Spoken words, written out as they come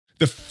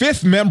The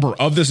 5th member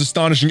of this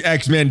astonishing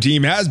X-Men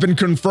team has been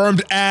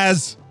confirmed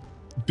as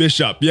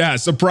Bishop. Yeah,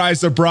 surprise,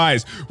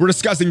 surprise. We're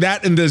discussing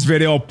that in this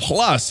video.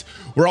 Plus,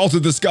 we're also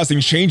discussing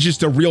changes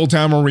to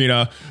real-time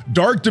arena,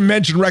 dark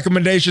dimension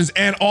recommendations,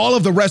 and all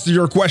of the rest of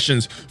your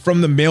questions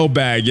from the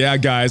mailbag. Yeah,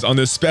 guys, on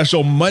this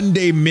special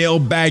Monday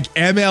mailbag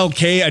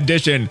MLK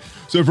edition.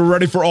 So if you're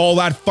ready for all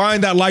that,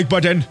 find that like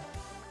button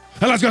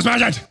and let's go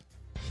smash it.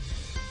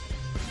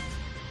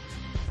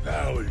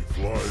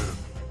 ValleyFlyin.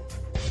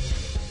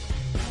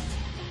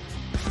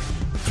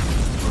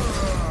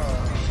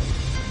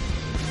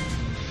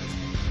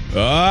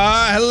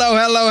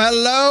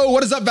 Hello.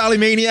 What is up, Valley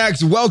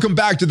Maniacs? Welcome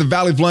back to the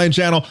ValleyFlyin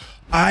channel.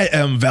 I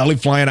am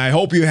ValleyFlyin. I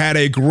hope you had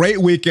a great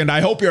weekend. I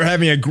hope you're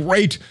having a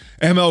great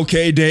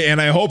MLK day, and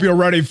I hope you're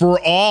ready for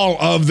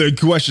all of the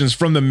questions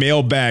from the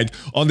mailbag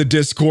on the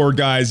Discord,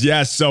 guys.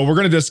 Yes, so we're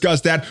going to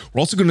discuss that.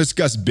 We're also going to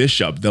discuss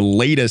Bishop, the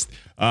latest,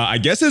 I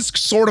guess it's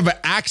sort of an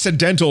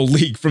accidental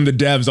leak from the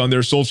devs on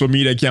their social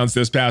media accounts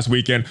this past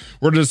weekend.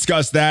 We're going to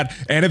discuss that,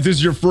 and if this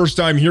is your first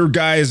time here,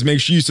 guys,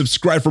 make sure you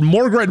subscribe for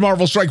more great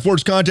Marvel Strike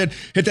Force content.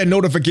 Hit that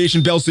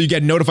notification bell so you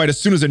get notified as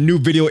soon as a new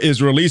video is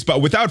released.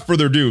 But without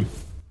further ado,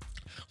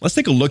 let's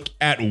take a look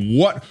at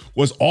what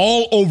was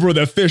all over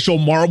the official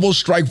Marvel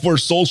Strike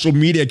Force social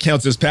media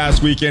accounts this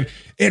past weekend.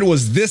 It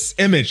was this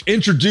image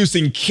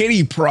introducing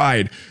Kitty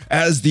Pryde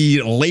as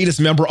the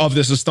latest member of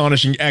this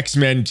astonishing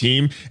X-Men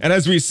team. And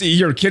as we see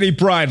here, Kitty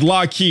Pryde,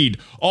 Lockheed,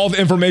 all the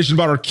information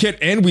about her kit,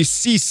 and we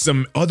see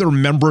some other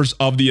members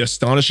of the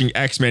astonishing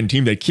X-Men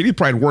team that Kitty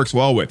Pryde works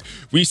well with.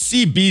 We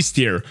see Beast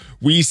here.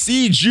 We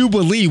see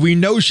Jubilee. We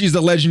know she's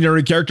a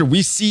legendary character.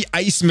 We see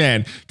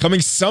Iceman coming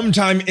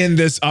sometime in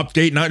this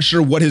update. Not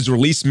sure what his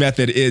release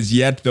method is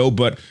yet, though,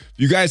 but if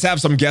you guys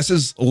have some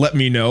guesses, let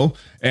me know.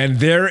 And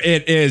there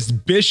it is,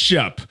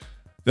 Bishop,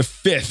 the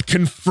 5th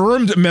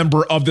confirmed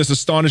member of this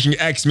astonishing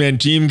X-Men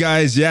team,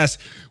 guys. Yes,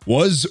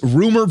 was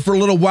rumored for a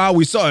little while.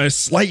 We saw a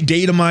slight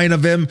data mine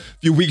of him a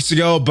few weeks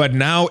ago, but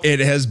now it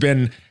has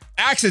been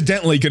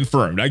accidentally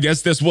confirmed. I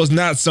guess this was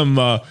not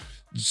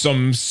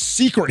some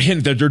secret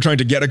hint that they're trying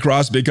to get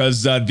across,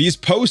 because these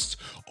posts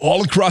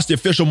all across the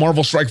official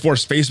Marvel Strike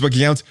Force Facebook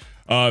accounts,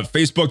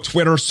 Facebook,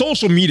 Twitter,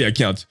 social media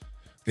accounts,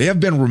 they have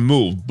been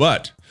removed,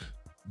 but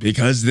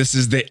because this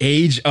is the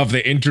age of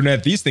the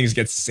internet, these things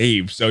get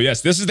saved. So yes,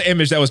 this is the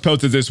image that was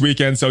posted this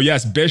weekend. So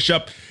yes,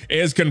 Bishop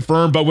is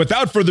confirmed. But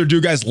without further ado,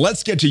 guys,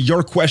 let's get to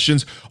your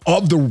questions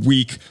of the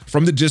week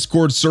from the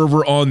Discord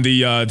server on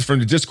the from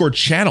the Discord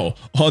channel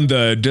on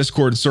the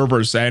Discord server.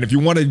 And if you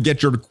want to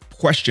get your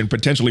question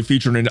potentially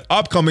featured in an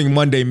upcoming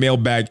Monday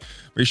mailbag,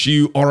 make sure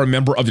you are a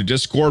member of the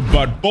Discord.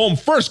 But boom,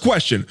 first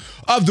question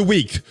of the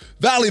week.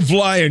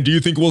 ValleyFlyin, do you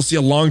think we'll see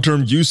a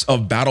long-term use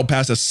of Battle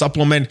Pass as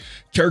supplement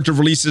character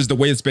releases the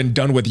way it's been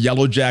done with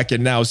Yellow Jacket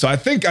now? So I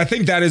think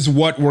that is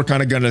what we're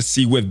kind of going to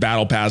see with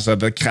Battle Pass,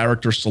 the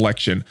character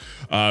selection.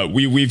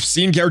 We've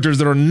seen characters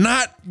that are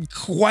not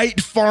quite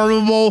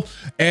farmable,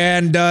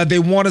 and they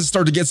want to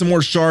start to get some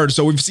more shards.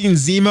 So we've seen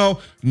Zemo,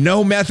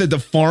 no method to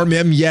farm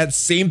him yet.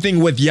 Same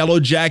thing with Yellow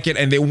Jacket,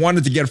 and they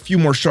wanted to get a few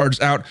more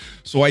shards out.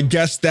 So I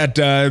guess that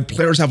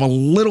players have a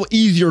little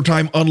easier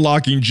time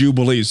unlocking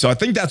Jubilee. So I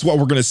think that's what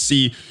we're going to see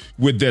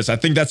with this. I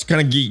think that's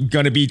kind of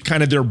going to be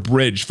kind of their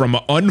bridge from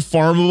an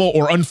unfarmable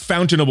or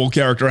unfountainable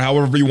character,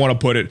 however you want to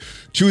put it,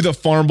 to the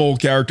farmable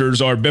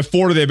characters, or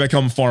before they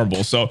become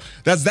farmable. So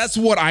that's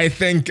what I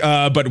think,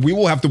 but we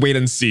will have to wait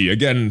and see.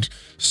 Again,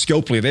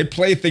 Scopely, they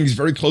play things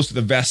very close to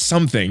the vest,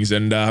 some things,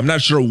 and I'm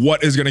not sure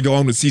what is going to go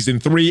on with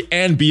Season 3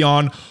 and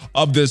beyond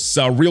of this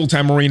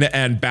real-time arena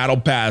and Battle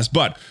Pass.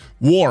 But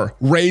War,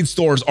 raid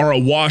stores are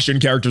awash in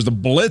characters. The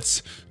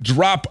Blitz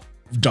drop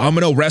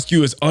Domino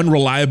Rescue is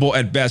unreliable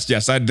at best.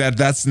 Yes,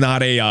 that's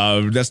not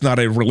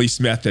a release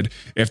method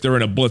if they're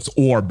in a Blitz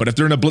orb, but if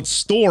they're in a Blitz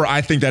store,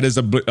 I think that is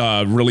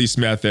a release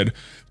method.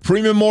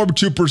 Premium Orb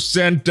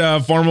 2%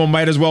 farmable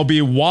might as well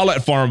be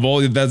wallet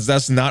farmable.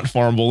 That's not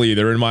farmable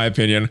either, in my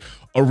opinion.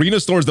 Arena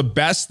Store is the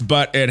best,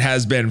 but it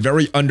has been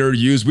very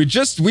underused. We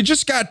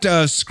just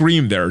got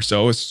Scream there.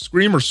 So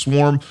Scream or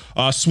Swarm?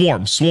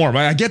 Swarm.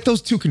 I get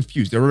those two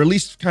confused. They were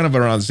released kind of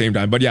around the same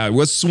time. But yeah, it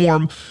was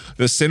Swarm,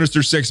 the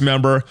Sinister Six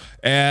member,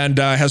 and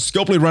has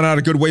Scopely run out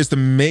of good ways to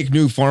make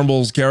new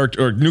farmables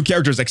new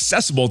characters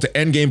accessible to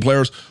endgame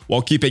players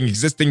while keeping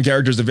existing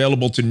characters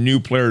available to new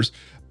players.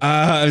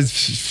 I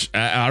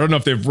don't know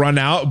if they've run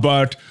out,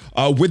 but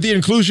with the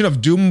inclusion of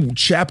Doom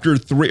Chapter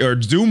 3 or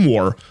Doom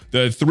War,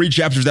 the 3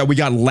 chapters that we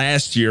got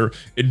last year,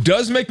 it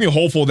does make me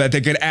hopeful that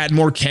they could add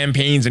more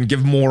campaigns and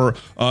give more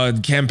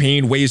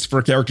campaign ways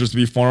for characters to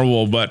be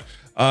farmable. But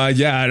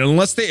yeah,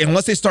 unless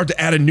they start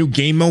to add a new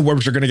game mode where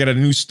we're going to get a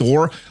new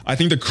store, I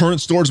think the current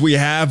stores we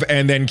have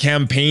and then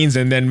campaigns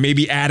and then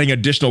maybe adding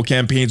additional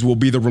campaigns will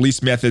be the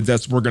release methods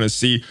that we're going to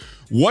see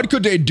What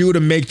could they do to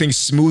make things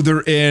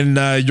smoother in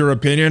your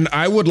opinion?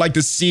 I would like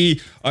to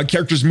see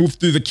characters move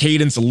through the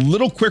cadence a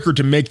little quicker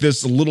to make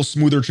this a little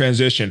smoother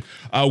transition.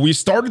 We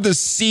started to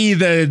see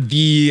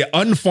the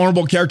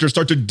unfarmable characters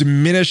start to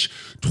diminish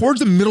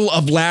towards the middle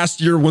of last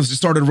year once they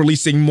started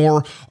releasing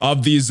more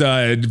of these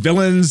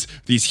villains,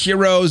 these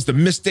heroes, the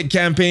Mystic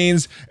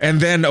campaigns, and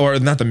then, or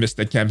not the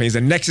Mystic campaigns,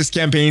 the Nexus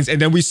campaigns, and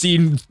then we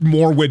see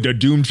more with the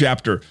Doom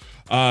chapter.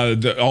 All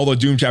the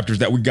Doom chapters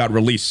that we got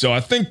released. So I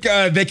think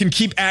they can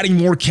keep adding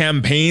more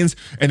campaigns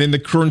and then the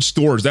current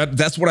stores.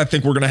 That's what I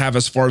think we're going to have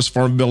as far as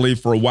farmability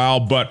for a while.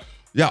 But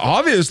yeah,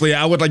 obviously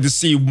I would like to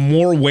see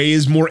more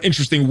ways, more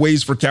interesting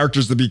ways for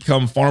characters to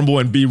become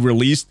farmable and be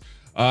released.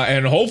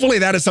 And hopefully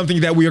that is something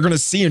that we are going to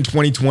see in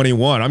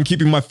 2021. I'm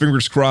keeping my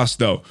fingers crossed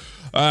though.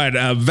 All right,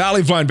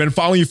 ValleyFlyin, been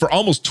following you for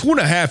almost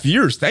 2.5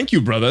 years. Thank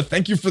you, brother.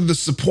 Thank you for the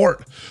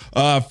support.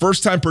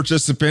 First time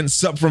participant,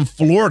 sub from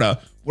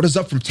Florida. What is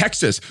up from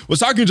Texas? Was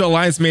talking to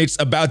Alliance mates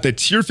about the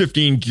tier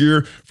 15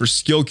 gear for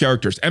skill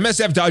characters.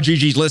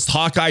 MSF.GG lists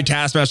Hawkeye,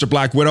 Taskmaster,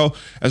 Black Widow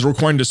as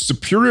requiring the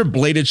superior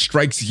bladed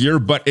strikes gear,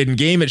 but in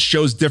game it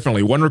shows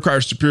differently. One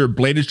requires superior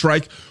bladed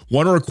strike,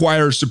 one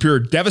requires superior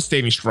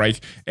devastating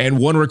strike, and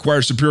one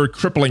requires superior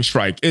crippling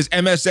strike. Is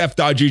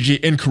MSF.GG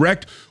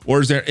incorrect,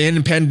 or is there an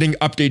impending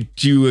update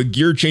to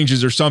gear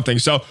changes or something?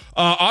 So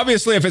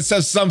obviously if it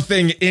says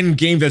something in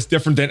game that's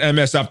different than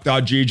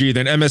MSF.GG,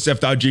 then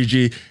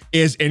MSF.GG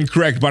is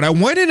incorrect. But I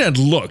went in and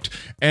looked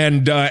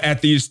and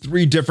at these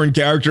 3 different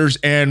characters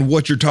and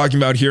what you're talking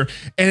about here,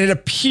 and it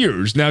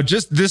appears now,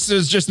 this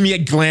is just me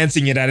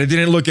glancing at it. I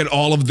didn't look at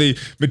all of the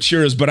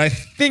materials, but I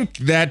think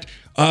that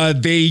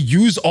they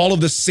use all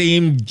of the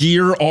same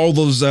gear, all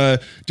those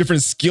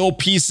different skill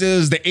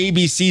pieces, the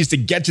ABCs to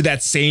get to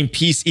that same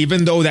piece,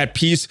 even though that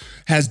piece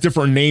has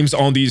different names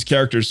on these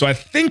characters. So I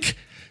think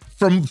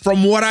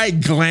from what I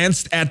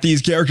glanced at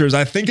these characters,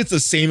 I think it's the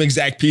same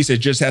exact piece. It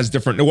just has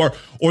different, or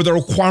the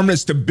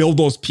requirements to build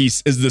those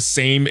pieces is the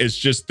same. It's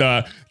just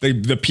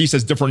the piece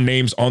has different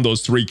names on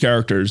those 3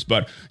 characters.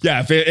 But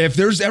yeah, if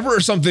there's ever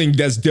something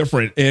that's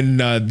different in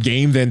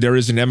game than there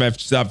is in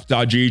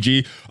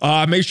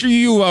MSF.GG, make sure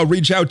you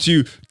reach out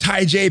to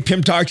Ty J,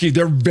 Pimp Talkie.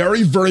 They're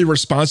very, very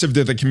responsive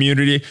to the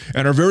community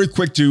and are very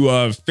quick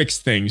to fix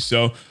things.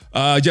 So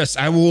yes,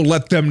 I will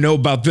let them know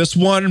about this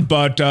one,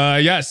 but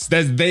yes,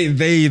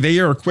 they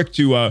are quick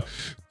to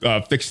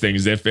fix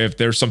things if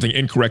there's something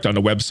incorrect on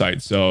the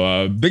website.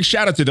 So big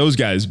shout out to those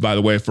guys, by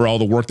the way, for all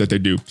the work that they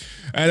do.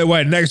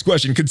 Anyway, next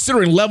question.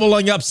 Considering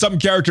leveling up some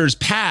characters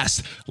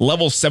past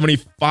level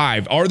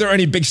 75, are there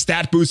any big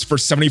stat boosts for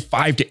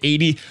 75 to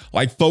 80,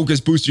 like focus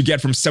boosts you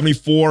get from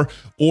 74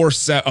 or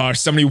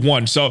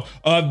 71? So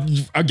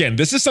again,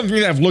 this is something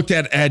that I've looked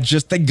at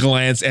just a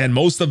glance, and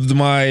most of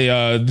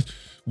my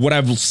what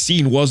I've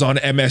seen was on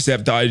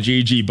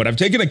MSF.GG, but I've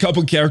taken a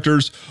couple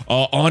characters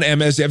on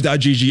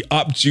MSF.GG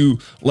up to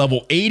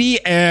level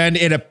 80, and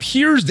it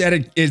appears that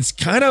it's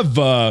kind of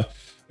a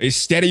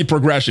steady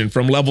progression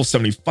from level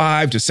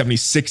 75 to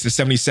 76 to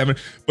 77,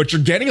 but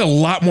you're getting a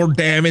lot more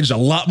damage, a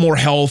lot more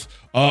health,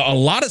 a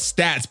lot of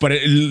stats, but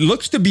it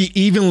looks to be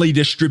evenly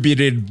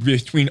distributed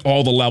between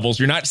all the levels.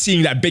 You're not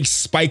seeing that big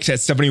spikes at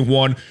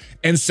 71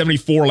 and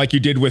 74 like you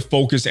did with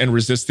focus and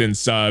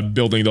resistance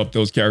building up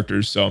those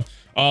characters. So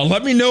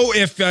let me know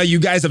if you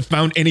guys have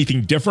found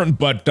anything different,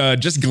 but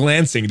just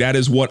glancing, that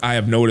is what I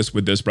have noticed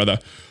with this, brother.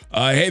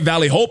 Hey,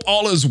 Valley, hope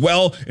all is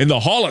well in the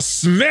Hall of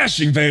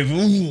Smashing, babe.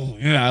 Ooh,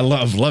 yeah, I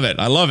love it.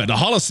 I love it. The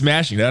Hall of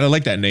Smashing, I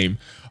like that name.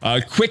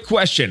 Quick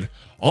question.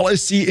 All I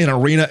see in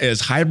Arena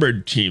is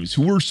hybrid teams.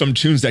 Who are some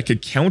tunes that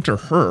could counter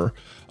her?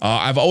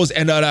 I've always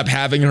ended up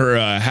having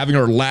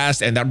her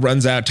last, and that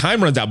runs out.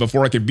 Time runs out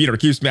before I could beat her.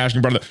 Keep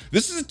smashing, brother.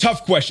 This is a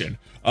tough question.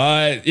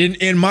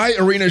 In my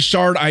arena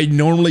shard, I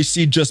normally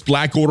see just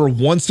Black Order.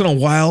 Once in a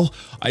while,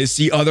 I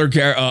see other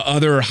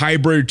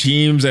hybrid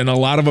teams, and a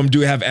lot of them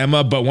do have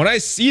Emma. But when I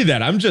see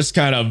that, I'm just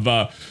kind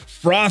of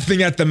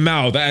frothing at the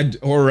mouth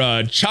or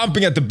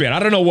chomping at the bit. I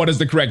don't know what is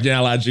the correct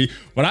analogy,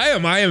 but I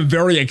am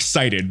very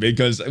excited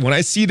because when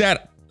I see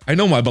that, I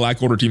know my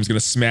Black Order team is going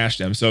to smash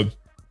them. So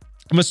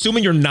I'm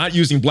assuming you're not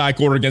using Black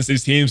Order against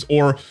these teams,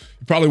 or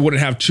you probably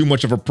wouldn't have too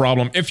much of a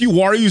problem. If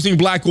you are using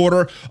Black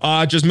Order,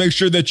 just make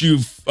sure that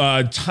you've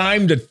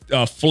timed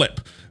a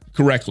flip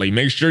correctly.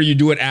 Make sure you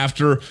do it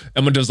after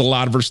Emma does a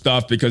lot of her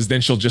stuff, because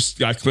then she'll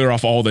just clear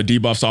off all the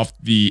debuffs off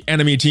the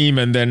enemy team,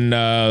 and then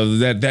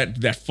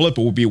that flip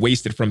will be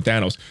wasted from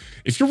Thanos.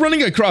 If you're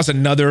running across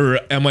another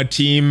Emma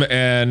team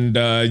and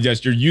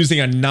yes, you're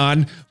using a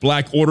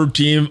non-Black Order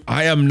team,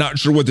 I am not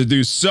sure what to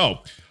do. So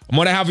I'm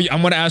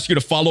gonna ask you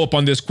to follow up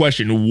on this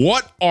question.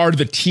 What are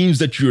the teams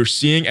that you're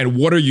seeing, and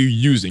what are you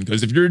using?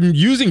 Because if you're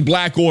using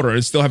Black Order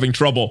and still having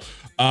trouble,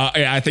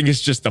 I think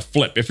it's just a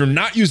flip. If you're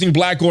not using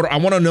Black Order, I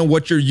want to know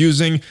what you're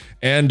using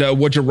and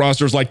what your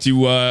roster's like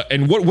to,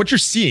 and what you're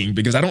seeing,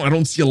 because I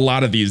don't see a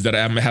lot of these that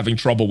I'm having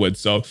trouble with.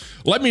 So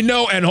let me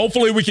know, and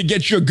hopefully we can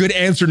get you a good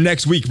answer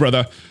next week,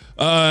 brother.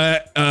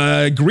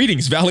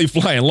 Greetings,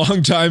 ValleyFlyin,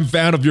 longtime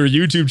fan of your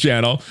YouTube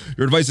channel.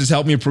 Your advice has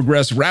helped me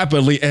progress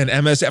rapidly in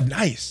MSF.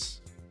 Nice.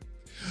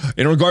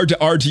 In regard to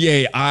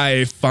RTA,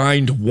 I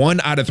find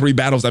 1 out of 3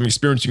 battles I'm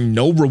experiencing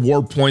no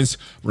reward points,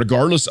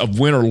 regardless of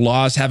win or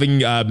loss. Having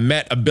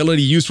met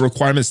ability use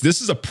requirements,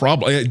 this is a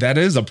problem. That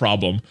is a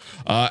problem,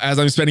 as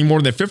I'm spending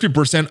more than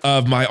 50%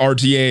 of my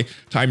RTA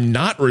time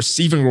not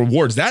receiving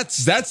rewards.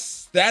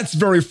 That's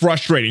very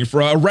frustrating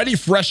for a already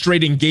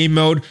frustrating game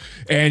mode,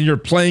 and you're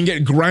playing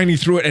it, grinding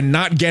through it, and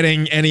not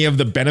getting any of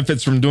the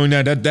benefits from doing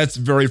that. That's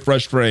very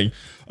frustrating.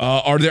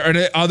 Are there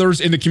any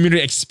others in the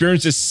community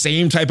experience the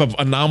same type of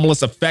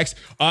anomalous effects?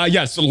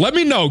 Yes, so let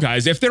me know,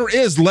 guys. If there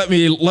is, let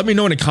me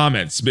know in the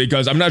comments,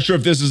 because I'm not sure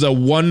if this is a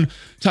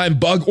one-time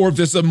bug or if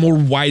this is a more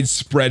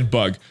widespread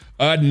bug.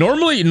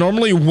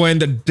 Normally when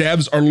the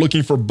devs are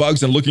looking for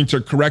bugs and looking to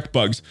correct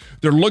bugs,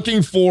 they're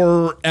looking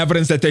for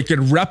evidence that they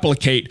could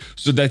replicate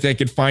so that they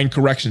could find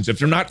corrections. If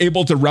they're not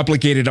able to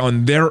replicate it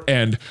on their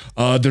end,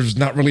 there's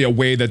not really a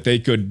way that they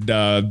could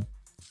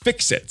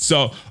fix it.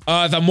 So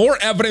the more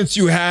evidence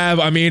you have,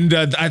 I mean,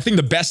 I think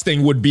the best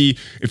thing would be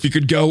if you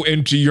could go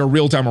into your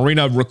real-time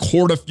arena,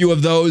 record a few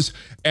of those,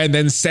 and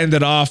then send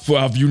it off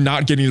of you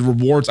not getting the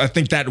rewards. I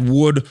think that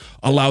would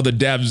allow the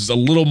devs a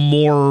little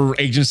more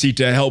agency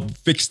to help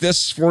fix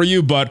this for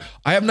you. But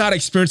I have not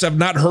experienced, I've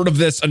not heard of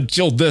this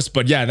until this.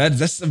 But yeah,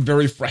 that's a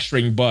very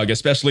frustrating bug,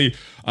 especially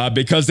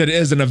because it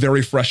is in a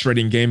very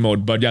frustrating game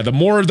mode. But yeah, the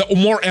more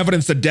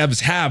evidence the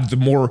devs have, the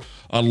more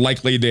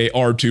likely they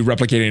are to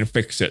replicate and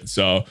fix it.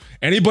 So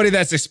anybody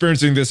that's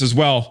experiencing this as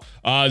well,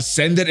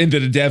 send it into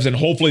the devs, and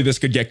hopefully this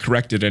could get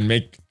corrected and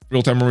make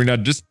real-time arena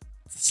just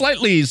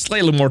slightly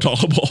more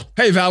tolerable.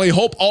 Hey Valley,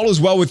 hope all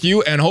is well with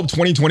you, and hope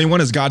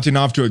 2021 has gotten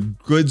off to a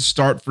good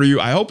start for you.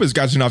 I hope it's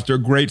gotten off to a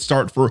great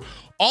start for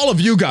all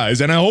of you guys,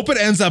 and I hope it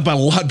ends up a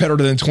lot better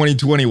than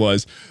 2020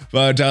 was.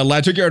 But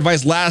I took your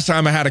advice last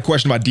time. I had a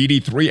question about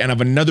DD3, and I have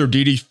another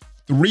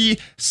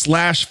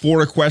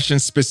DD3/4 question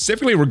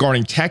specifically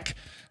regarding tech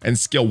and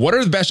skill. What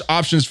are the best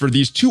options for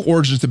these 2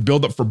 origins to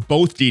build up for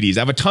both DDs? I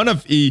have a ton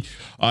of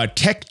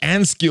tech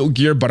and skill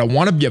gear, but I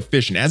want to be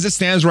efficient. As it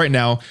stands right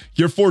now,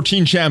 your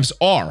 14 champs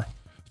are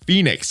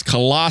Phoenix,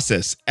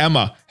 Colossus,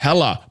 Emma,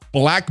 Hela,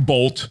 Black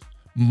Bolt,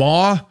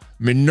 Maw,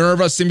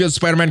 Minerva, Symbiote,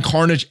 Spider-Man,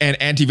 Carnage,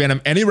 and Anti-Venom.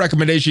 Any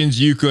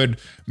recommendations you could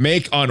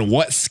make on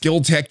what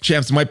skill tech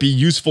champs might be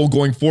useful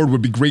going forward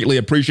would be greatly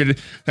appreciated.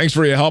 Thanks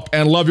for your help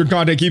and love your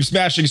content. Keep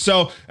smashing.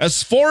 So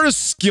as far as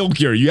skill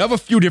gear, you have a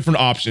few different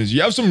options.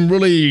 You have some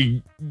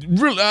really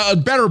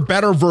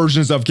better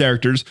versions of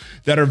characters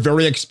that are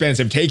very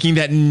expensive, taking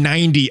that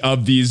 90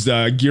 of these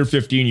Gear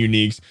 15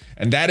 uniques,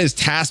 and that is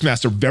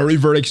Taskmaster,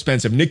 very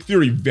expensive, Nick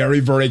Fury,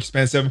 very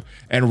expensive,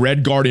 and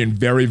Red Guardian,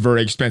 very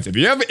expensive.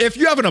 If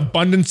you have an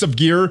abundance of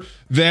gear,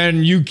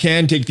 then you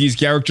can take these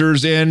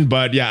characters in,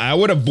 but yeah, I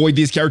would avoid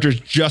these characters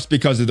just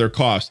because of their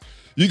cost.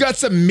 You got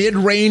some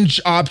mid-range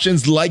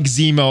options like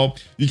Zemo.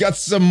 You got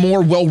some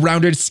more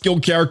well-rounded skill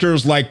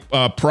characters like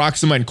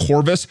Proxima and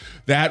Corvus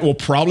that will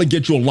probably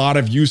get you a lot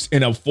of use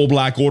in a full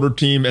Black Order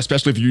team,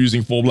 especially if you're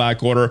using full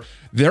Black Order.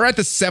 They're at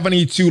the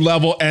 72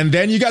 level, and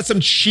then you got some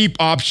cheap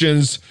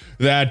options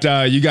that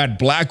you got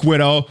Black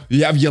Widow,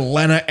 you have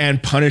Yelena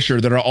and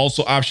Punisher that are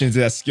also options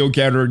in that skill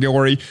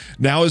category.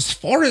 Now, as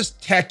far as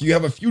tech, you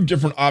have a few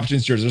different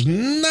options here. There's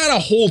not a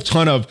whole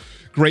ton of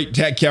great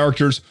tech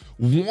characters.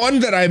 One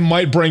that I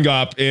might bring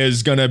up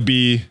is gonna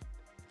be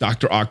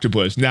Dr.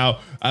 Octopus. Now,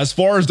 as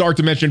far as Dark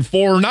Dimension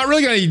 4, not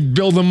really gonna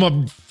build them up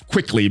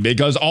quickly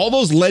because all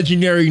those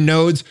legendary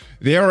nodes,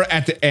 they are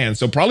at the end.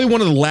 So probably one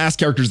of the last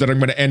characters that I'm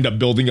going to end up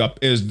building up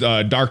is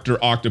Dr.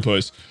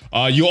 Octopus.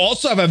 You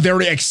also have a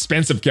very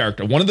expensive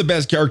character, one of the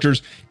best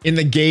characters in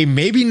the game,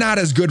 maybe not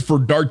as good for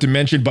Dark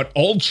Dimension, but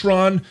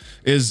Ultron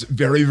is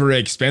very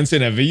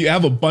expensive. If you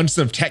have a bunch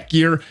of tech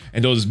gear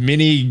and those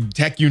mini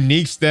tech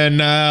uniques,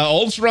 then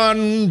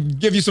Ultron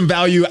give you some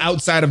value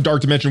outside of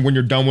Dark Dimension when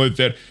you're done with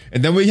it.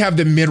 And then we have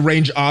the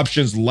mid-range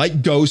options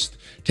like Ghost,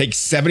 take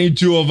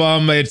 72 of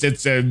them.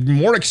 It's a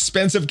more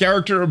expensive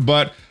character,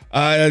 but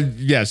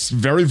yes,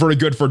 very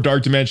good for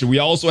Dark Dimension. We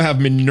also have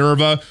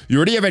Minerva. You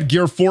already have at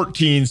gear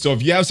 14, so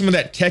if you have some of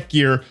that tech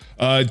gear,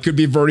 it could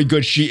be very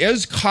good. She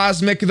is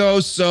cosmic though,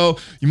 so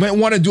you might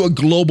want to do a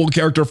global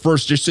character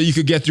first just so you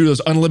could get through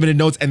those unlimited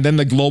notes and then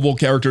the global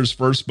characters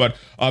first. But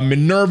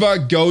Minerva,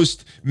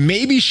 Ghost,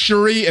 maybe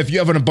Shuri if you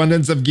have an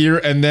abundance of gear,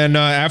 and then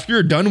after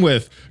you're done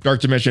with Dark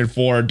Dimension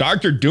 4,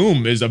 Dr.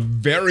 Doom is a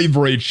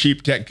very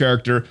cheap tech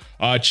character,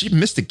 cheap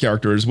mystic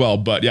character as well.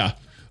 But yeah,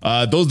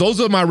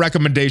 those are my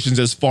recommendations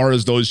as far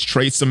as those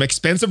traits. Some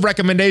expensive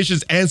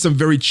recommendations and some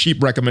very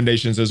cheap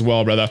recommendations as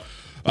well, brother.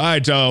 All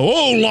right,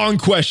 long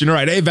question. All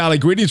right, hey Valley,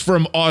 greetings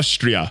from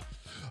Austria.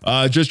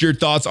 Just your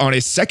thoughts on a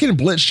second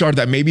blitz shard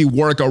that maybe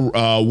work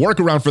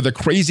around for the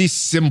crazy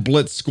sim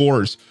blitz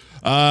scores.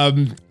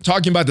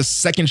 Talking about the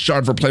second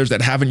shard for players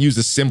that haven't used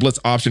the sim blitz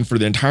option for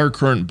the entire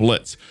current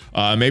blitz.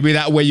 Maybe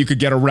that way you could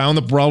get around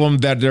the problem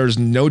that there's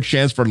no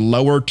chance for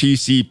lower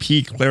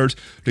TCP players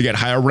to get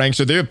higher ranks.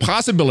 So there's a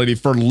possibility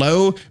for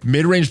low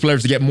mid-range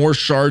players to get more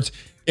shards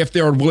if they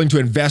are willing to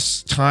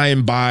invest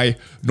time by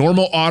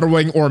normal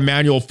autoing or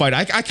manual fight.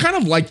 I kind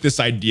of like this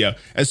idea.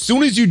 As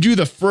soon as you do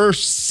the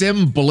first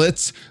sim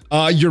blitz,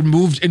 you're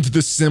moved into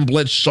the sim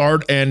blitz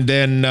shard, and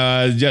then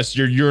yes,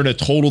 you're in a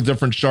total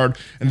different shard.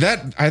 And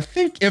that, I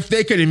think if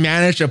they could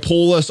manage to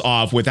pull this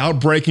off without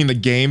breaking the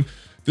game,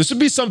 this would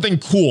be something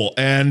cool,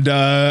 and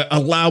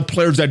allow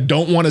players that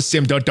don't want to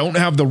sim, don't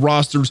have the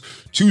rosters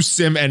to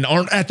sim, and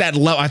aren't at that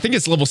level. I think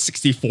it's level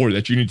 64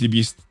 that you need to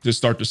be to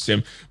start to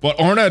sim, but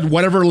aren't at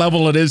whatever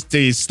level it is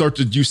to start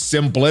to do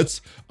sim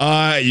blitz.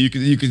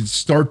 You can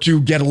start to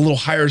get a little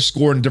higher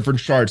score in different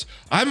shards.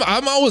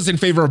 I'm always in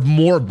favor of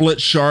more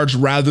blitz shards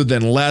rather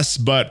than less,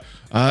 but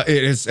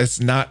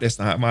it's not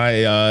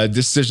my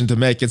decision to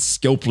make. It's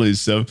skill plays.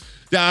 So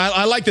yeah,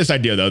 I like this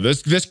idea though.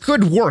 This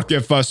could work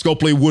if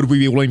Scopely would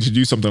be willing to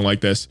do something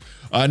like this.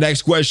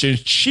 Next question.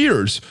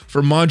 Cheers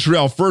from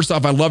Montreal. First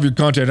off, I love your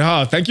content.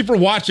 Thank you for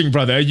watching,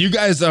 brother. You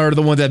guys are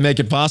the ones that make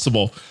it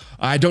possible.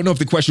 I don't know if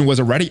the question was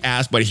already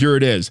asked, but here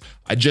it is.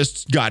 I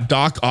just got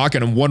Doc Ock,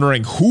 and I'm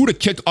wondering who to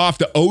kick off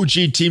the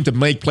OG team to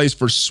make place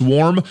for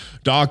Swarm,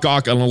 Doc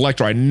Ock, and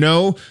Electro. I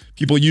know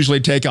people usually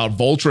take out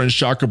Vulture and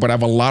Shocker, but I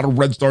have a lot of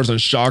red stars on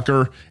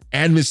Shocker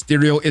and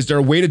Mysterio. Is there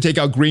a way to take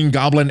out Green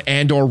Goblin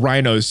and or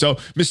Rhino? So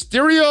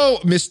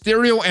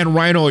Mysterio and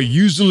Rhino are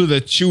usually the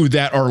two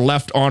that are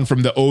left on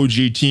from the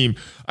OG team.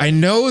 I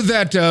know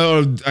that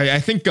I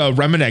think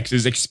Remenex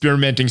is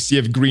experimenting, see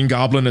if Green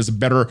Goblin is a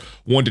better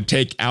one to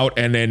take out,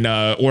 and then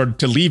or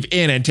to leave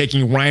in and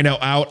taking Rhino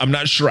out. I'm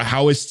not sure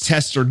how his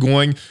tests are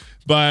going,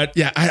 but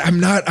yeah, I'm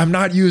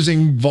not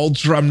using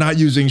Vulture. I'm not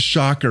using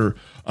Shocker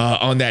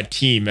on that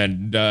team.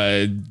 And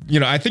you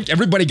know, I think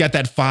everybody got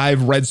that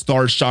 5 red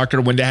star Shocker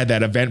when they had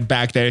that event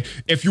back then,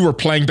 if you were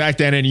playing back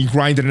then and you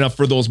grinded enough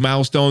for those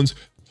milestones.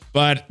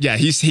 But yeah,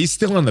 he's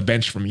still on the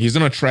bench for me. He's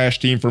on a trash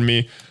team for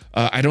me.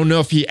 I don't know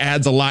if he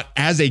adds a lot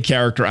as a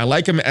character. I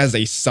like him as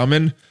a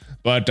summon,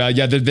 but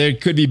yeah, there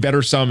could be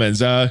better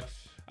summons.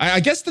 I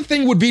guess the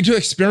thing would be to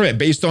experiment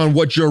based on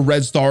what your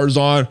red stars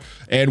are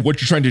and what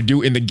you're trying to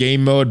do in the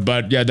game mode.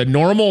 But yeah, the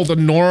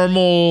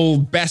normal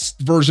best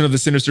version of the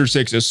Sinister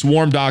Six is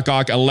Swarm, Doc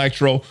Ock,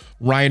 Electro,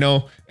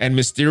 Rhino, and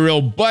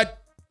Mysterio. But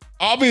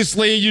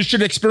obviously, you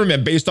should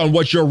experiment based on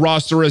what your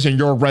roster is and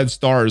your red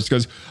stars,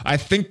 because I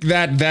think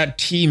that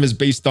team is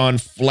based on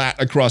flat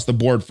across the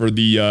board for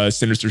the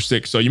Sinister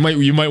Six. So you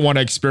might want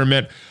to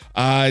experiment.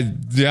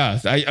 Yeah,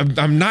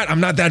 I'm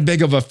not that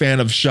big of a fan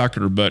of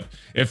Shocker, but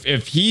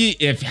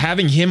if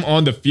having him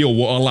on the field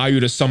will allow you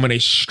to summon a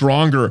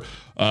stronger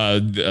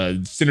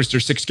Sinister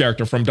Six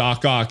character from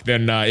Doc Ock,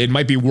 then it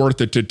might be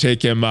worth it to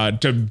take him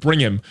to bring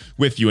him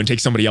with you and take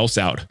somebody else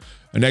out.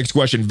 Next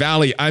question,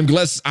 Valley. I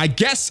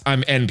guess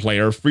I'm end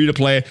player. Free to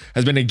play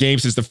has been in game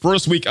since the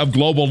first week of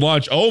global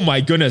launch. Oh my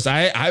goodness,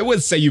 I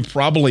would say you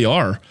probably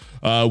are.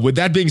 With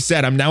that being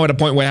said, I'm now at a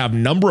point where I have a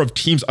number of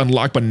teams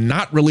unlocked, but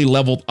not really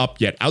leveled up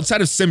yet.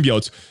 Outside of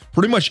symbiotes,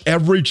 pretty much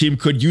every team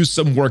could use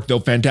some work, though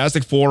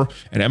Fantastic Four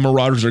and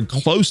Marauders are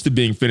close to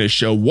being finished.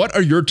 So what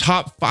are your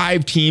top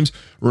 5 teams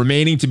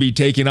remaining to be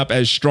taken up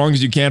as strong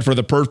as you can for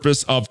the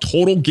purpose of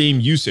total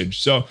game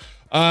usage? So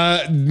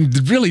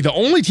really the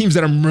only teams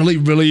that I'm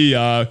really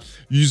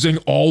using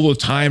all the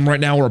time right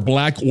now are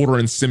Black Order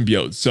and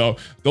Symbiote. So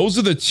those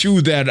are the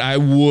 2 that I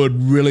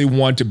would really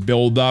want to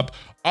build up.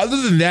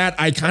 Other than that,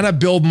 I kind of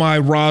build my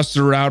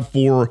roster out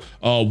for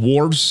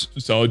wars.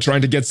 So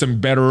trying to get some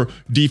better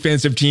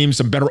defensive teams,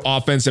 some better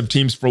offensive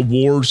teams for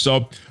wars.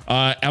 So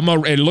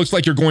it looks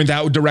like you're going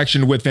that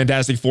direction with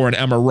Fantastic Four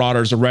and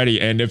Marauders already.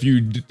 And if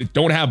you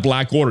don't have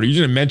Black Order, you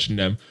didn't mention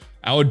them,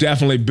 I would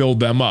definitely build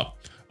them up.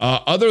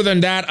 Other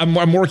than that, I'm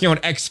working on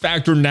X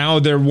Factor now.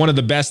 They're one of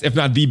the best, if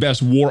not the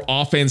best, war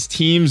offense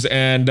teams,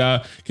 and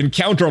can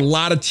counter a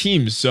lot of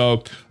teams.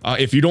 So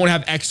if you don't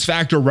have X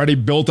Factor ready,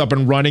 built up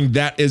and running,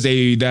 that is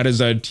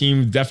a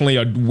team, definitely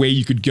a way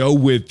you could go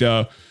with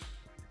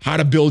how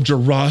to build your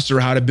roster,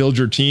 how to build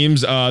your teams.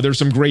 There's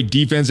some great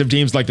defensive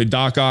teams like the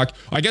Doc Ock.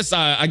 I guess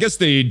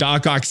the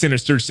Doc Ock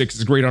Sinister Six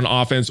is great on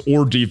offense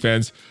or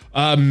defense.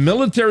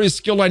 Military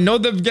skill, I know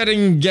they're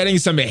getting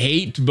some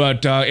hate,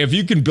 but if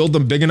you can build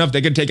them big enough,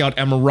 they can take out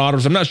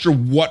Marauders. I'm not sure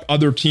what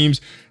other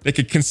teams they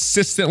could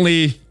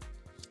consistently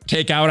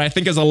take out. I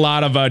think there's a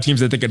lot of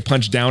teams that they could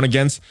punch down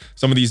against,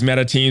 some of these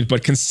meta teams,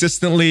 but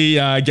consistently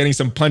getting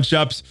some punch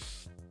ups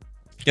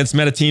against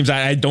meta teams,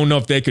 I don't know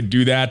if they could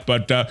do that,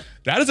 but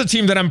that is a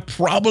team that I'm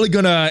probably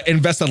gonna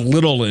invest a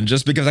little in,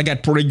 just because I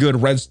got pretty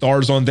good red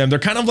stars on them. They're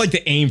kind of like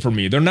the aim for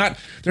me. They're not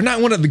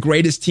one of the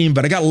greatest team,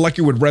 but I got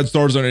lucky with red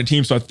stars on a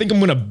team, so I think I'm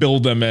gonna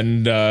build them,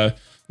 and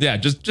yeah,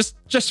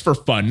 just for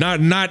fun,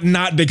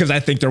 not because I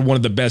think they're one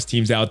of the best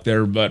teams out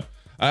there, but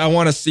I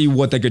want to see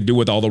what they could do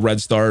with all the red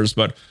stars.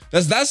 But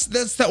that's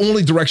the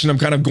only direction I'm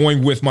kind of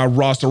going with my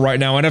roster right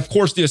now. And of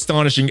course, the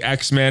Astonishing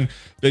X-Men,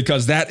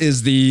 because that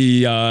is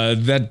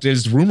that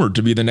is rumored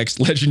to be the next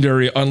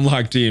legendary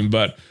unlock team.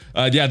 But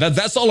yeah,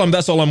 that's all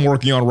I'm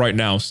working on right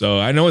now. So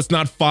I know it's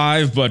not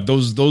 5, but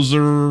those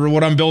are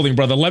what I'm building,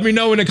 brother. Let me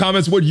know in the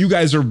comments what you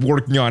guys are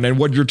working on and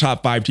what your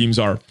top 5 teams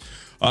are.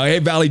 Hey,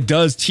 Valley,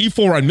 does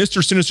T4 on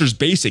Mr. Sinister's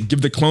basic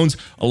give the clones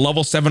a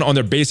level 7 on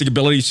their basic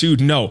ability too?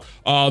 No.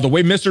 The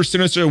way Mr.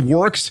 Sinister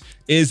works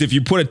is if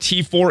you put a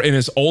T4 in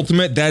his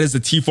ultimate, that is the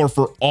T4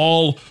 for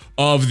all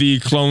of the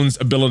clones'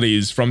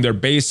 abilities from their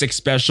basic,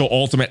 special,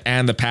 ultimate,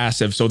 and the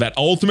passive. So that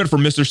ultimate for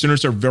Mr.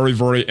 Sinister, very,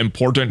 very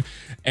important.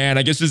 And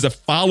I guess this is a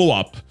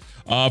follow-up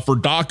for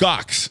Doc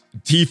Ock's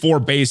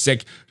T4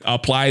 basic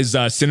applies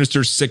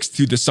Sinister 6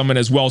 to the summon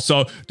as well.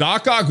 So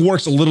Doc Ock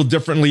works a little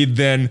differently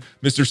than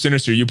Mr.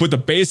 Sinister. You put the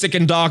basic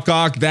in Doc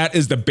Ock, that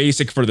is the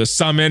basic for the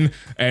summon,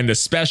 and the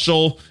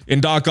special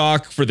in Doc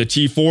Ock for the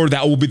T4,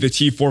 that will be the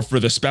T4 for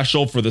the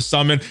special for the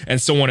summon,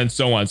 and so on and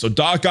so on. So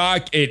Doc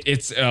Ock,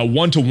 it's a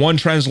one-to-one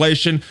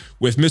translation.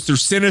 With Mr.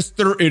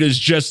 Sinister, it is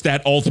just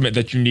that ultimate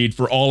that you need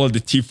for all of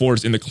the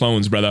T4s in the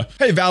clones, brother.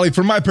 Hey, Valley,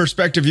 from my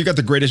perspective, you got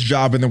the greatest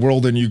job in the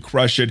world and you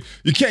crush it.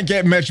 You can't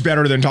get much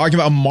better than talking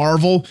about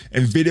Marvel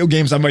and video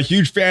games. I'm a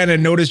huge fan,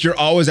 and notice you're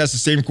always asked the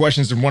same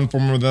questions in one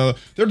form or the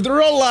other. There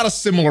are a lot of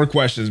similar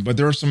questions, but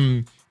there are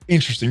some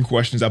interesting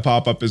questions that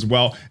pop up as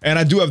well. And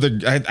I do have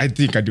I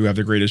think I do have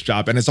the greatest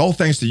job, and it's all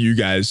thanks to you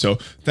guys. So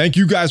thank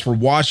you guys for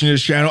watching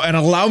this channel and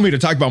allow me to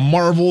talk about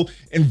Marvel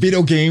and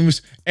video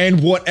games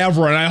and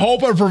whatever. And I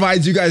hope it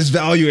provides you guys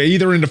value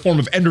either in the form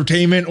of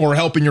entertainment or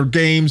helping your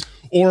games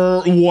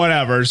or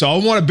whatever. So I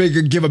want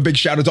to give a big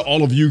shout out to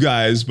all of you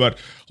guys, but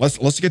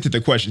let's get to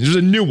the question. There's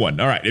a new one.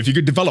 All right, if you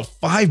could develop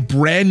 5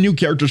 brand new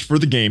characters for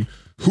the game,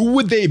 who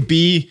would they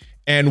be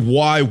and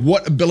why?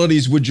 What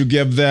abilities would you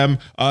give them?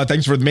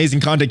 Thanks for the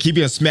amazing content. Keep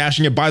on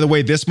smashing it. By the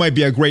way, this might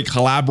be a great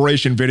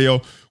collaboration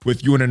video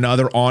with you and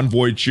another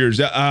Envoy. Cheers.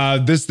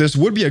 This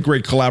would be a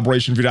great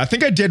collaboration video. I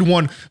think I did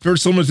one very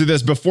similar to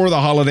this before the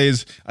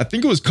holidays. I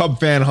think it was Cub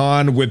Fan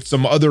Han with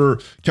some other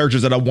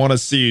characters that I want to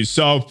see.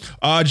 So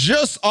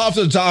just off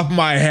the top of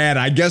my head,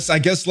 I guess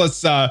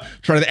let's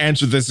try to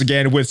answer this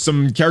again with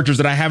some characters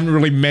that I haven't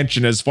really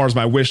mentioned as far as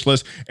my wish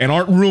list and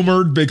aren't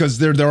rumored, because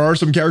there are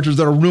some characters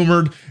that are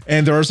rumored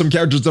and there are some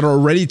characters that are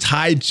already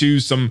tied to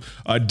some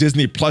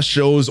Disney Plus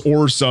shows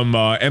or some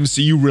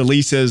MCU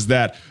releases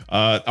that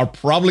are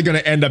probably going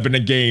to end up in a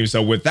game.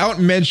 So without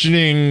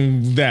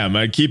mentioning them,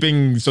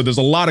 so there's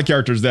a lot of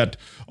characters that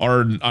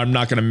I'm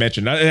not going to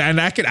mention,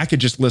 and I could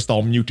just list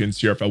all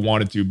mutants here if I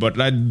wanted to, but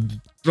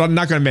I'm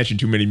not going to mention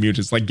too many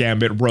mutants like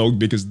Gambit, Rogue,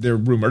 because they're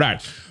rumored. All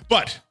right,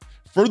 but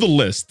for the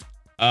list,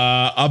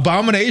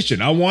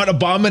 Abomination. I want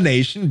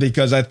Abomination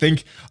because I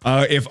think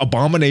if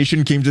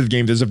Abomination came to the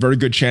game, there's a very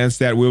good chance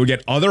that we would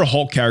get other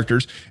Hulk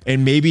characters,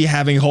 and maybe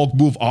having Hulk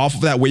move off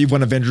of that Wave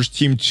 1 Avengers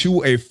team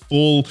to a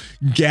full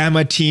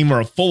Gamma team or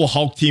a full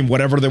Hulk team,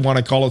 whatever they want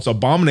to call it. So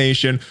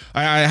Abomination,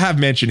 I have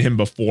mentioned him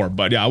before,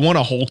 but yeah, I want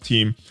a Hulk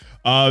team.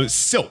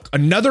 Silk,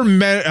 another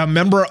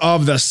member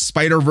of the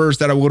Spider-Verse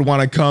that I would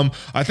want to come.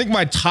 I think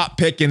my top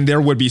pick in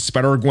there would be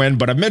Spider-Gwen,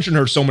 but I've mentioned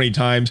her so many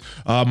times.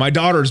 My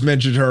daughter's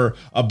mentioned her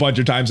a bunch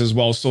of times as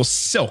well. So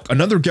Silk,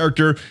 another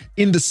character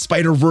in the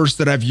Spider-Verse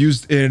that I've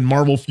used in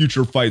Marvel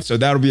Future Fight. So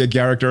that'll be a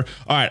character.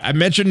 All right, I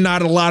mentioned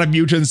not a lot of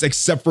mutants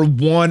except for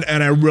one,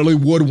 and I really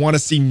would want to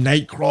see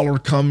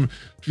Nightcrawler come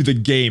to the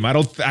game. I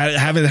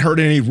haven't heard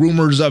any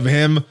rumors of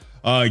him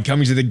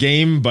coming to the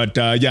game, but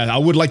yeah, I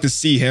would like to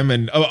see him,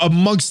 and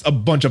amongst a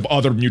bunch of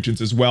other mutants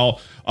as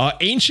well.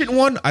 Ancient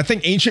One, I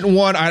think Ancient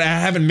One, I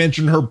haven't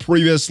mentioned her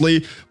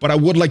previously, but I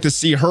would like to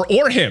see her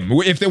or him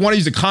if they want to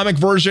use the comic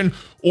version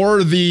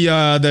or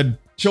the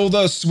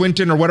Tilda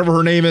Swinton or whatever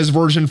her name is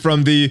version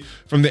from the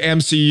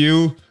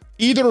MCU.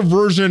 Either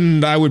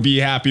version I would be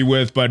happy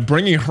with, but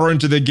bringing her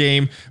into the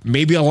game,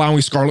 maybe allowing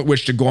Scarlet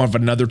Witch to go on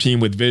another team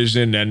with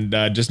Vision and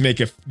just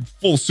make a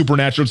full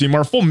supernatural team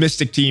or a full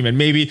mystic team, and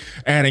maybe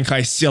adding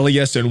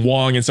Caecilius and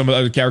Wong and some of the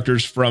other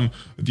characters from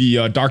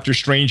the Doctor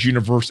Strange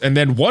universe. And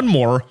then one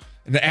more,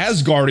 the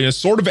Asgardian,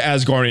 sort of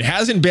Asgardian,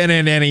 hasn't been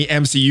in any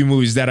MCU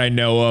movies that I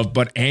know of,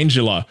 but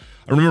Angela.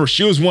 I remember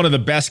she was one of the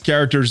best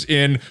characters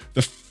in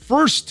the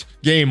first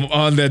game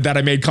on that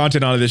I made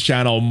content on this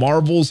channel,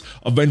 Marvel's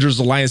Avengers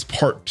Alliance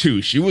Part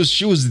 2. She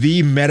was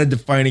the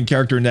meta-defining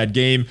character in that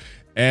game,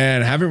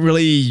 and haven't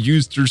really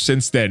used her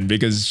since then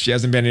because she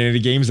hasn't been in any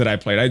games that I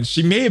played.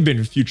 She may have been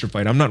in Future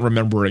Fight. I'm not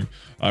remembering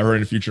her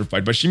in Future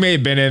Fight, but she may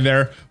have been in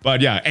there.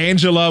 But yeah,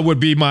 Angela would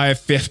be my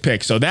 5th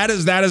pick. So that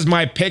is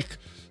my pick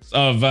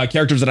of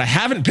characters that I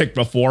haven't picked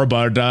before,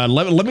 but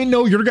let me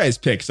know your guys'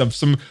 picks of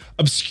some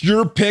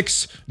obscure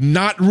picks,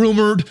 not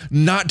rumored,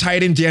 not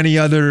tied into any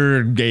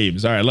other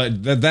games. All right,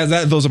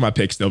 those are my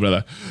picks though,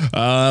 brother.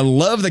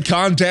 Love the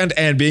content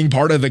and being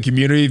part of the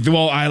community.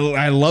 Well,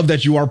 I love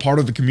that you are part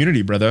of the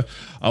community, brother.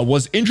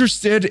 Was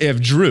interested if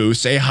Drew,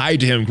 say hi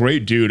to him.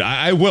 Great dude.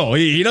 I will.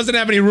 He doesn't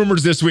have any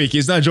rumors this week.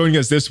 He's not joining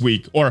us this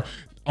week, or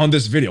on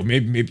this video.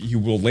 Maybe he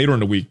will later in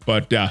the week,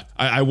 but yeah,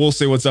 I will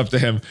say what's up to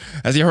him.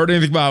 Has he heard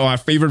anything about my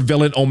favorite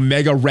villain,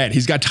 Omega Red?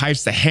 He's got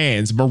ties to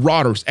Hands,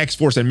 Marauders,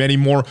 X-Force, and many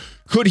more.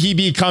 Could he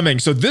be coming?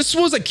 So this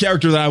was a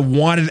character that I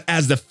wanted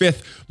as the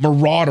 5th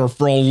Marauder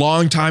for a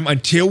long time,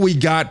 until we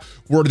got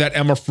word that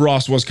Emma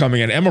Frost was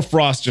coming, and Emma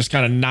Frost just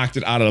kind of knocked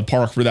it out of the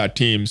park for that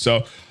team.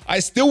 So I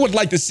still would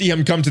like to see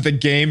him come to the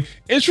game.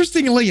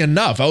 Interestingly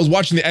enough, I was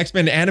watching the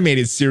X-Men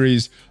animated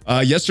series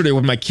yesterday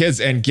with my kids,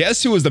 and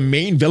guess who was the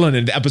main villain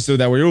in the episode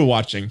that we were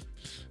watching?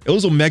 It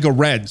was Omega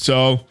Red.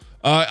 So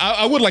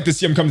I would like to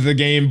see him come to the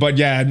game, but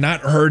yeah, not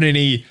heard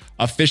any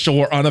official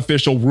or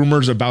unofficial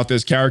rumors about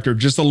this character.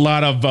 Just a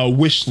lot of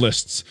wish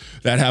lists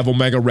that have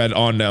Omega Red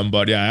on them.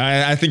 But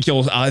yeah, I think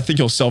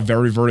he'll sell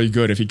very, very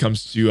good if he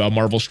comes to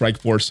Marvel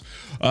Strike Force.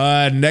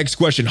 Next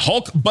question: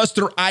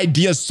 Hulkbuster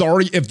idea.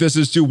 Sorry if this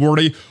is too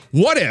wordy.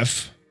 What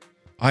if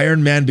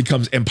Iron Man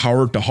becomes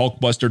empowered to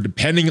Hulkbuster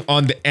depending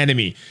on the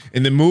enemy?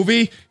 In the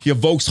movie, he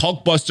evokes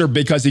Hulkbuster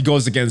because he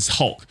goes against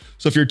Hulk.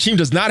 So if your team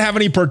does not have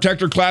any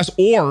Protector class,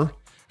 or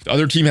if the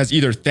other team has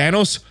either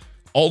Thanos,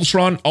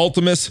 Ultron,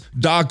 Ultimus,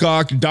 Doc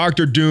Ock,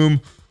 Doctor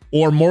Doom,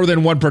 or more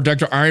than one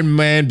Protector, Iron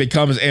Man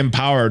becomes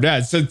empowered.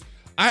 Yeah, so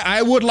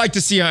I would like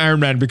to see Iron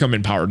Man become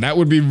empowered. That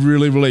would be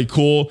really, really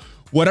cool.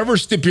 Whatever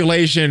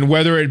stipulation,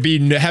 whether it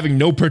be having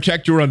no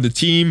Protector on the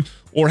team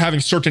or having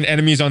certain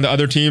enemies on the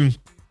other team,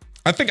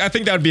 I think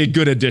that would be a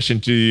good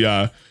addition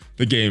to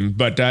the game.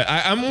 But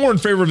I'm more in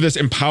favor of this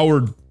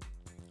empowered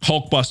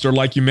Hulkbuster,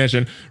 like you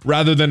mentioned,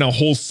 rather than a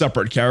whole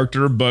separate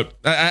character. But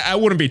I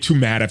wouldn't be too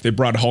mad if they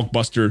brought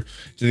Hulkbuster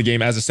to the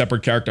game as a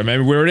separate character. I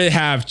mean, we already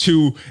have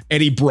 2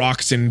 Eddie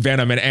Brocks in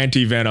Venom and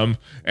Anti-Venom,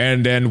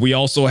 and then we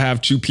also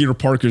have 2 Peter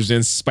Parkers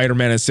in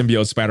Spider-Man and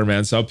Symbiote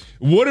Spider-Man. So it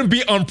wouldn't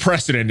be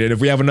unprecedented if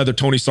we have another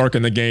Tony Stark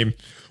in the game.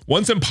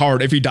 Once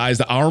empowered, if he dies,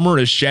 the armor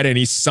is shed and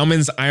he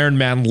summons Iron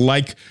Man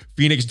like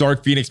Phoenix,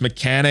 Dark Phoenix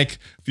mechanic.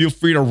 Feel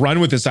free to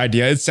run with this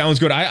idea. It sounds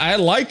good. I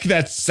like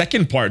that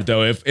second part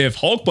though. If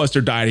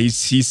Hulkbuster died, he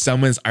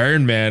summons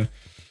Iron Man.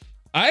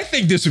 I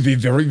think this would be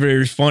very,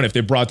 very fun if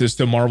they brought this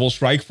to Marvel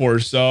Strike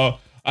Force. So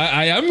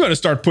I am going to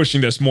start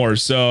pushing this more.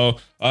 So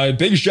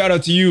big shout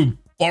out to you,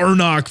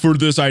 Barnock, for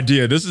this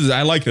idea.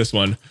 I like this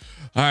one.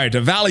 All right,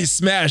 the Valley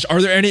Smash.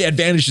 Are there any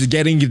advantages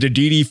getting into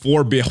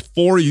DD4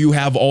 before you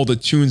have all the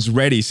tunes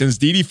ready? Since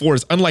DD4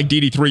 is unlike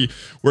DD3,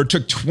 where it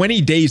took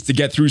 20 days to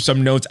get through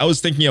some notes, I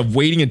was thinking of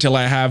waiting until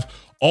I have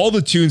all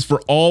the tunes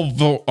for all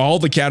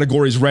the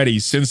categories ready.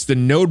 Since the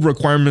node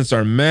requirements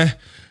are meh,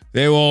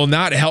 they will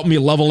not help me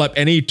level up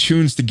any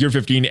tunes to Gear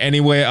 15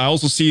 anyway. I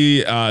also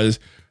see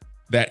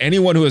that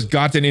anyone who has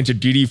gotten into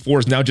DD4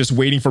 is now just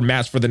waiting for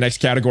mats for the next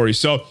category.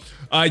 So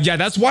yeah,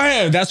 that's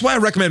why I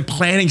recommend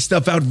planning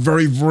stuff out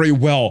very, very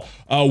well.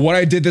 What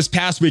I did this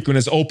past week when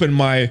I opened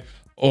my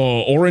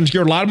orange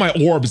gear, a lot of my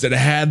orbs that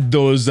had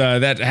those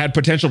that had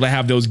potential to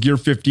have those Gear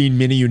 15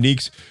 mini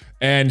uniques,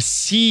 and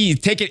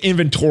take an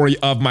inventory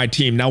of my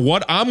team. Now,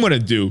 what I'm gonna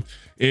do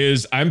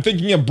is I'm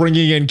thinking of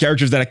bringing in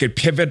characters that I could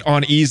pivot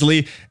on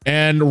easily.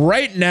 And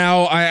right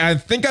now, I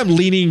think I'm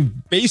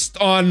leaning based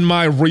on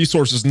my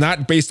resources,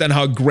 not based on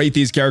how great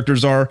these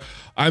characters are.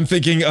 I'm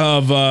thinking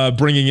of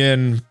bringing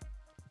in,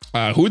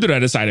 who did I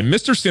decide?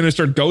 Mr.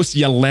 Sinister, Ghost,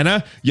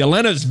 Yelena.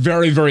 Yelena is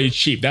very, very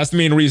cheap. That's the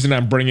main reason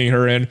I'm bringing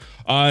her in.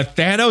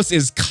 Thanos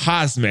is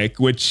Cosmic,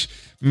 which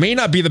may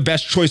not be the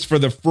best choice for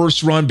the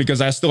first run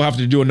because I still have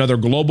to do another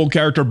global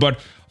character, but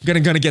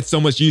I'm gonna get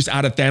so much use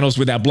out of Thanos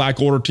with that Black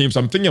Order team,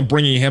 so I'm thinking of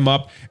bringing him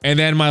up. And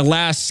then my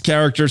last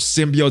character,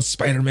 Symbiote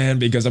Spider-Man,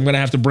 because I'm gonna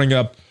have to bring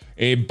up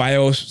a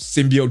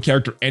bio-symbiote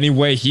character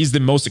anyway. He's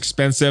the most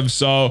expensive,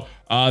 so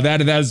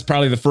that is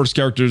probably the first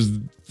characters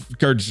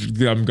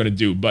that I'm gonna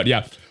do. But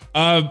yeah,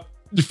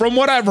 from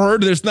what I've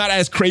heard, it's not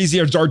as crazy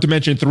as Dark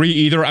Dimension 3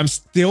 either. I'm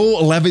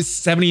still level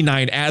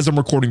 79 as I'm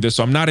recording this,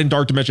 so I'm not in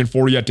Dark Dimension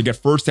 4 yet to get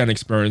first-hand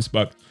experience,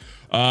 but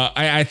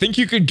I think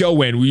you could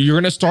go in. You're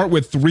going to start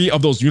with 3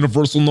 of those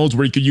universal nodes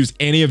where you could use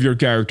any of your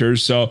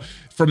characters. So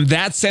from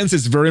that sense,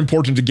 it's very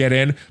important to get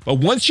in. But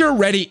once you're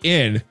already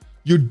in,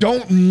 you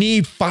don't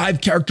need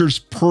 5 characters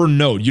per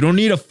node. You don't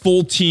need a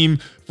full team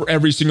for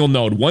every single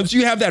node. Once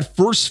you have that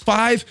first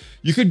 5,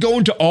 you could go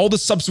into all the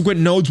subsequent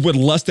nodes with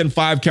less than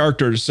 5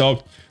 characters.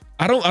 So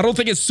I don't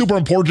think it's super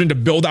important to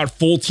build out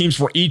full teams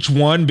for each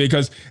one,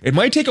 because it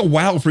might take a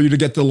while for you to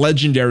get the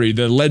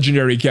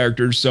legendary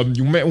characters. So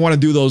you might want to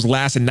do those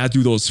last and not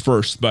do those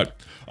first. But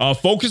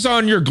focus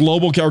on your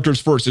global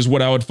characters first is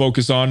what I would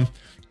focus on.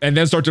 And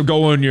then start to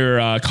go on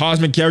your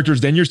cosmic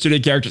characters, then your city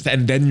characters,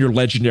 and then your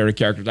legendary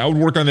characters. I would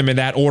work on them in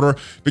that order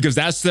because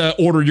that's the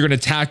order you're going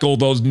to tackle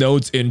those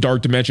nodes in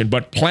Dark Dimension.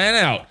 But plan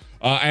out.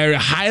 I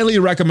highly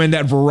recommend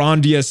that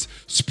Verandius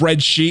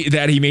spreadsheet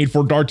that he made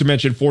for Dark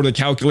Dimension for the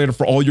calculator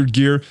for all your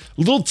gear. A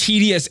little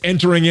tedious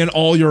entering in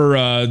all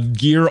your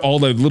gear, all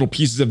the little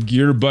pieces of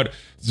gear, but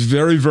it's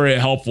very, very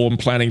helpful in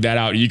planning that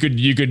out. You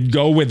could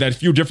go with a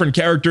few different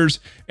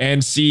characters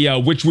and see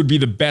which would be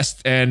the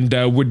best and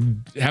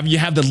would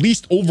have the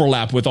least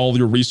overlap with all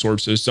your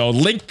resources. So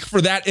link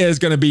for that is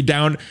going to be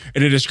down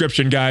in the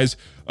description, guys.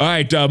 All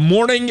right,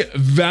 Morning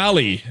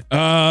Valley.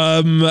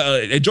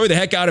 Enjoy the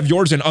heck out of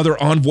yours and other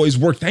Envoys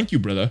work. Thank you,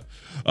 brother.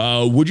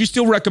 Would you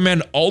still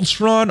recommend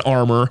Ultron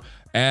armor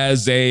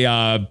as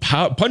a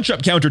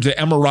punch-up counter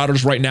to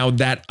Marauders right now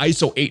that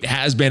ISO 8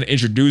 has been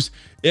introduced?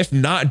 If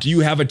not, do you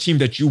have a team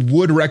that you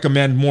would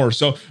recommend more?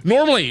 So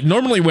normally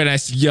when I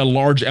see a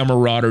large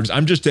Marauders,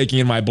 I'm just taking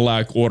in my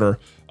Black Order.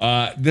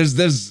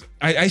 There's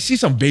I see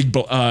some big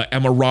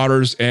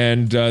Marauders,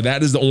 and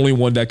that is the only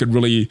one that could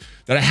really,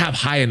 that I have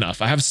high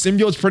enough. I have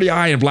Symbiotes pretty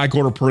high and Black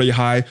Order pretty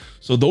high.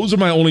 So those are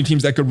my only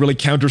teams that could really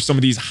counter some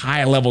of these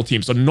high level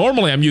teams. So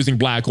normally I'm using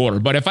Black Order,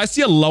 but if I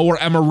see a lower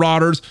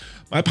Marauders,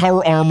 my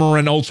Power Armor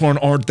and Ultron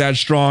aren't that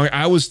strong,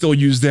 I would still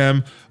use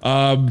them.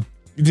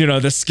 You know,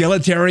 the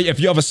Skeleton, if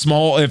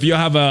you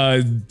have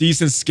a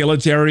decent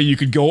Skeleton, you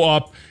could go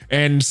up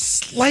and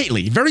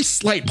very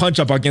slight punch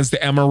up against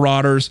the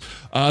Marauders.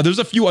 There's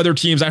a few other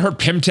teams. I heard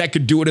Pimtech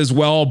could do it as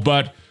well,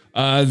 but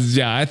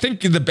yeah, I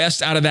think the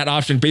best out of that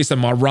option based on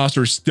my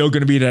roster is still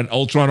going to be that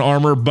Ultron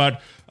armor,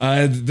 but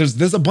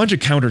there's a bunch of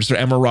counters for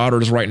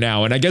Marauders right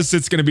now, and I guess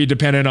it's going to be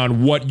dependent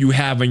on what you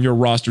have in your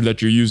roster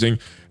that you're using,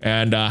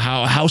 and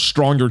how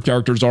strong your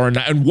characters are,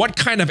 and what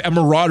kind of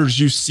Marauders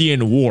you see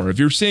in war. If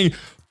you're seeing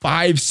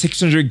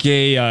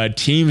 500-600k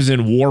teams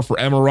in war for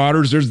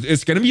Marauders,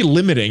 it's going to be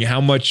limiting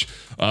how much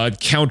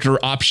counter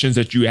options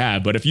that you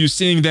have. But if you're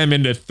seeing them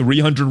in the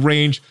 300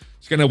 range,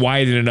 it's going to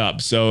widen it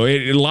up. So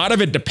a lot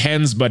of it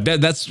depends, but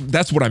that's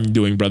what I'm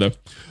doing, brother.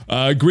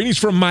 Greetings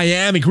from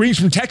Miami. Greetings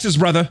from Texas,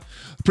 brother.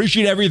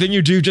 Appreciate everything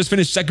you do. Just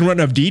finished second run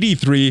of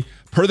DD3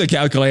 per the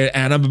calculator,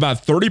 and I'm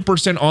about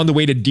 30% on the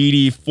way to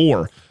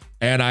DD4.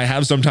 And I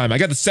have some time. I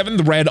got the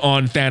 7th red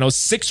on Thanos,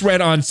 6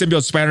 red on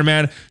Symbiote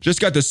Spider-Man, just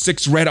got the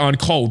 6 red on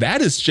Cole.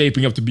 That is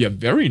shaping up to be a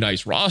very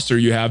nice roster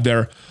you have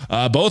there.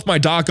 Both my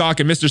Doc Ock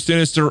and Mr.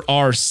 Sinister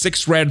are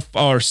 6 red,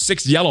 or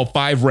 6 yellow,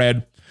 5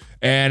 red.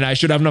 And I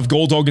should have enough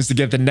gold tokens to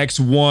get the next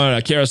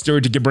one, Kara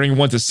Stewart, to bring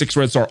one to 6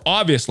 red star.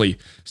 Obviously,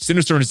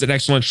 Sinister is an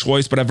excellent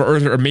choice, but I've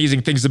heard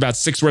amazing things about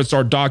 6 red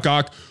star Doc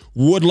Ock.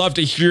 Would love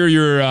to hear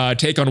your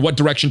take on what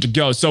direction to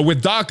go. So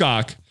with Doc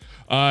Ock,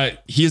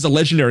 he is a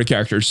legendary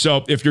character.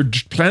 So if you're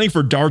planning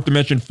for Dark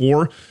Dimension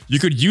 4, you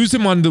could use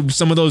him on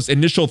some of those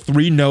initial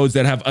 3 nodes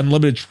that have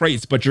unlimited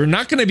traits, but you're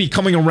not going to be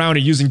coming around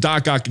and using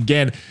Doc Ock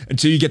again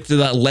until you get to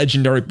that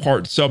legendary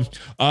part. So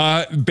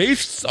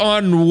based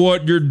on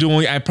what you're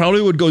doing, I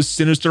probably would go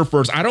Sinister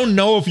first. I don't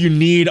know if you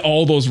need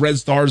all those red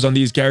stars on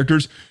these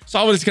characters. It's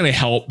always going to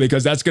help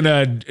because that's going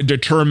to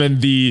determine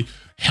the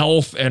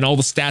health and all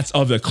the stats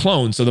of the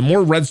clone. So the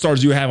more red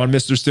stars you have on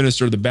Mr.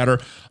 Sinister, the better.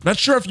 I'm not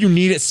sure if you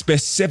need it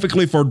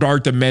specifically for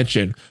Dark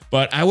Dimension,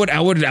 but I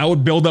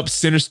would build up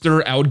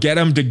Sinister. I would get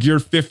him to gear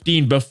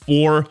 15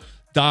 before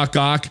Doc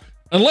Ock.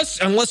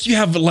 Unless you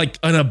have like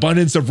an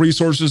abundance of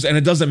resources and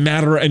it doesn't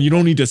matter and you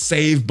don't need to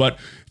save. But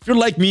if you're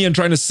like me and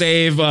trying to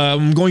save,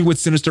 I'm going with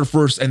Sinister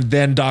first and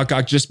then Doc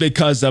Ock, just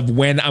because of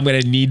when I'm going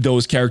to need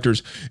those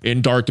characters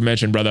in Dark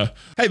Dimension, brother.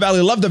 Hey,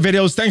 Valley, love the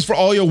videos. Thanks for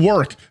all your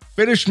work.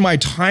 Finished my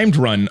timed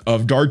run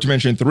of Dark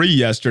Dimension 3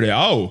 yesterday.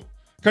 Oh,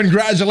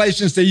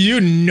 congratulations to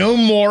you. No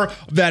more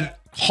of that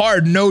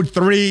hard node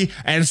 3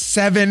 and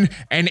 7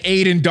 and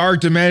 8 in Dark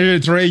Dimension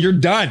 3. You're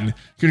done.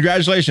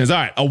 Congratulations. All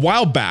right. A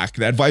while back,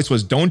 the advice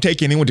was don't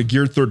take anyone to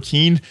gear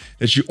 13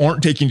 that you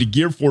aren't taking to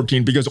gear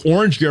 14 because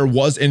orange gear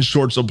was in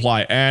short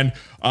supply. And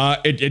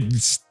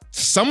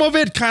some of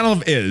it kind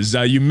of is.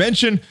 You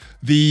mentioned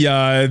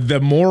the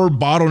more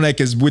bottleneck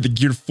is with the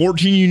gear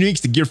 14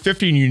 uniques, the gear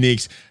 15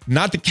 uniques,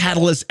 not the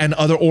catalyst and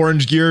other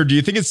orange gear. Do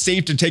you think it's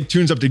safe to take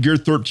tunes up to gear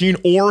 13,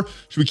 or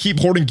should we keep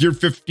holding gear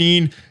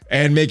 15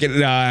 and make it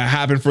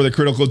happen for the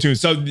critical tunes?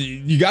 So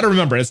you got to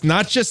remember, it's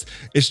not just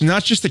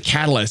the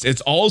catalyst,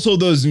 it's also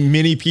those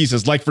mini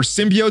pieces. Like for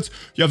symbiotes,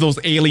 you have those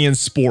alien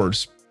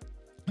spores.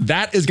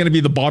 That is going to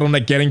be the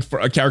bottleneck getting for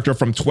a character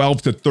from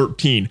 12 to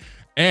 13.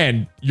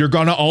 And you're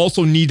going to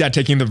also need that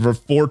taking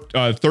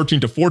the 13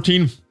 to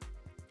 14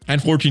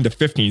 and 14 to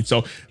 15.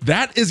 So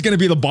that is going to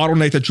be the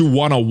bottleneck that you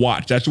want to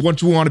watch. That's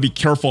what you want to be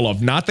careful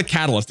of, not the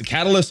catalyst. The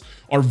catalysts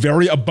are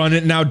very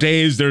abundant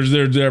nowadays.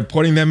 They're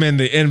putting them in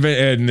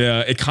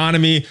the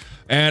economy.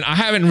 And I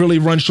haven't really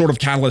run short of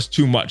catalyst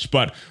too much,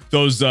 but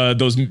those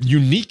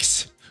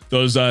uniques,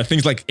 those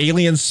things like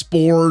alien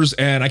spores,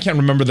 and I can't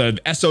remember the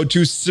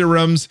SO2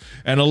 serums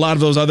and a lot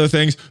of those other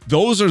things.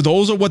 Those are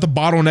what the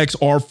bottlenecks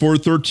are for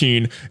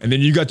 13. And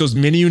then you got those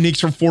mini uniques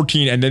for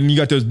 14, and then you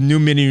got those new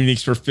mini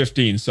uniques for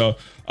 15. So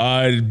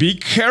be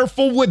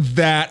careful with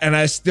that. And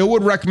I still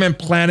would recommend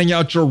planning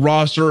out your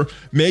roster,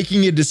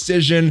 making a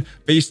decision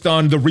based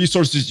on the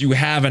resources you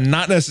have and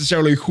not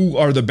necessarily who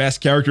are the best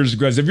characters.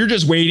 Because if you're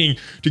just waiting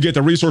to get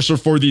the resources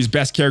for these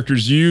best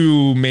characters,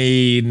 you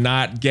may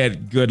not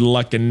get good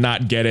luck and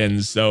not get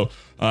in. So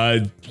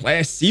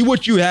see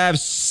what you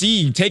have,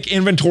 take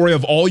inventory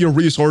of all your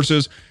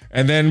resources,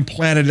 and then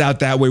plan it out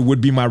that way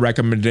would be my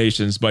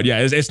recommendations. But yeah,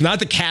 it's not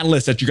the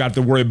catalyst that you got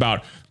to worry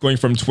about going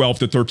from 12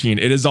 to 13.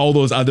 It is all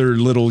those other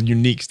little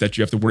uniques that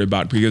you have to worry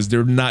about because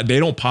they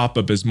don't pop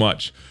up as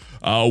much.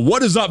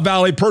 What is up,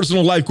 Valley?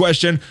 Personal life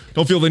question.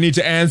 Don't feel the need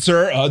to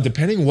answer,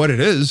 depending what it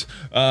is.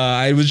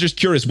 I was just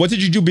curious. What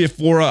did you do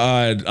before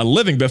a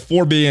living,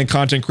 before being a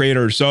content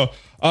creator? So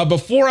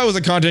before I was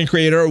a content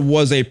creator,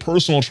 was a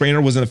personal trainer,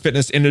 was in the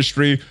fitness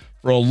industry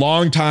for a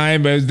long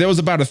time. There was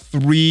about a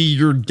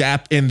 3-year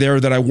gap in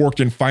there that I worked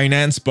in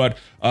finance, but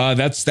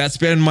that's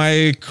been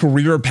my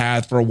career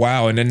path for a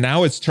while. And then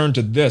now it's turned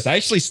to this. I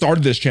actually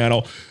started this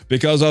channel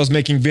because I was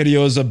making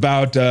videos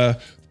about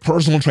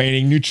personal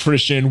training,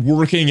 nutrition,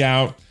 working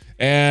out.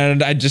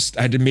 And I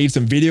made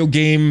some video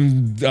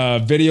game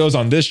videos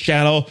on this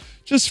channel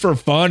just for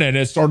fun, and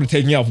it started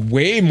taking off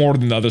way more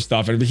than the other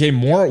stuff. It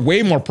became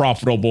way more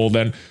profitable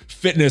than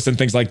fitness and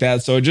things like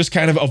that. So it just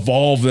kind of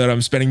evolved that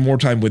I'm spending more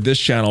time with this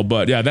channel.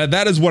 But yeah,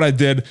 that is what I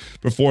did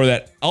before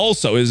that.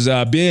 Also, is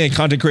being a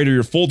content creator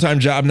your full-time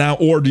job now,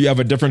 or do you have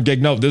a different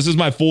gig? No, this is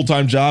my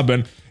full-time job,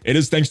 and it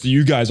is thanks to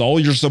you guys, all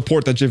your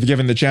support that you've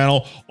given the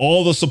channel,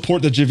 all the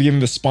support that you've given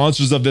the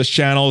sponsors of this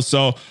channel.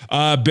 So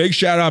big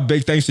shout out,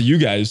 big thanks to you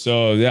guys.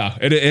 So yeah,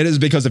 it is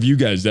because of you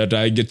guys that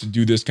I get to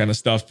do this kind of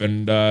stuff.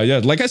 And yeah,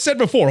 like I said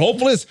before,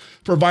 hopefully it's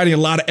providing a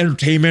lot of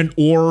entertainment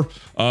or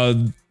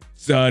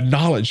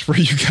knowledge for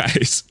you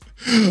guys.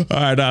 All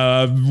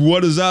right,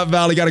 what is up,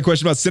 Valley? Got a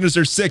question about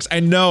Sinister 6.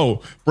 I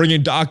know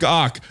bringing Doc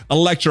Ock,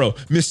 Electro,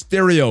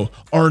 Mysterio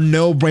are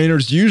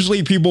no-brainers.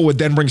 Usually people would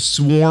then bring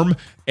Swarm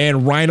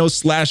and Rhino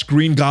 /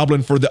 Green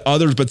Goblin for the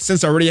others, but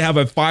since I already have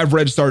a 5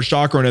 red star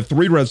Shocker and a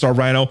 3 red star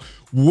Rhino,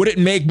 would it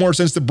make more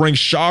sense to bring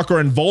Shocker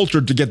and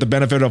Vulture to get the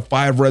benefit of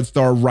 5 red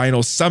star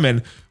Rhino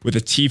summon with a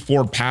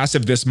T4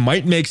 passive? This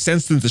might make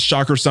sense since the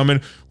Shocker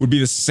summon would be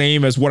the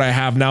same as what I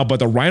have now, but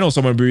the Rhino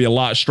summon would be a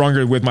lot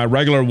stronger with my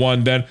regular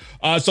one then.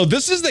 So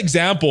this is the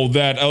example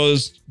that I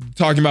was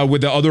talking about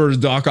with the other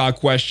Doc Ock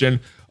question.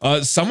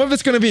 Some of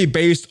it's going to be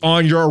based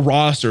on your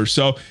roster.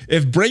 So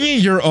if bringing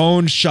your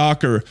own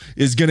Shocker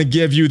is going to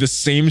give you the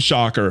same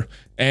Shocker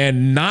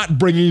and not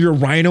bringing your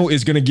Rhino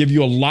is going to give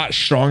you a lot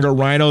stronger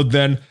Rhino,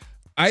 then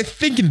I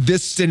think in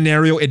this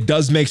scenario, it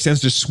does make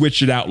sense to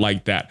switch it out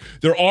like that.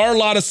 There are a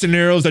lot of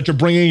scenarios that you're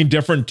bringing in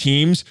different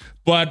teams,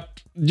 but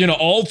you know,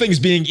 all things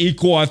being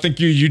equal, I think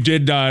you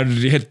did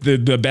hit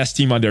the best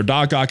team on there.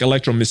 Doc Ock,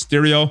 Electro,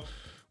 Mysterio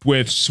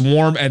with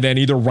Swarm, and then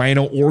either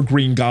Rhino or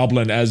Green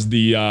Goblin as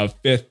the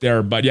 5th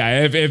there. But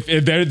yeah, if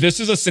this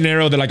is a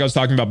scenario that like I was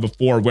talking about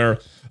before, where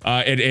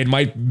it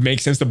might make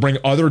sense to bring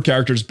other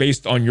characters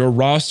based on your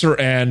roster.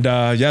 And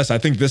yes, I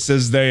think this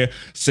is the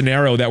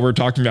scenario that we're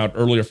talking about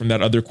earlier from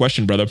that other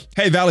question, brother.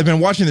 Hey, Valley, been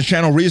watching the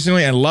channel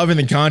recently and loving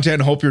the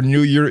content. Hope your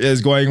new year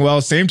is going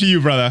well. Same to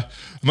you, brother.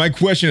 My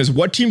question is,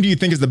 what team do you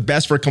think is the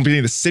best for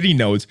completing the city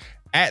nodes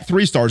at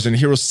 3 stars in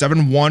Heroes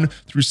 7-1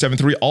 through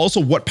 7-3? Also,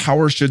 what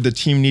power should the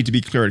team need to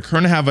be cleared?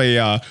 Currently have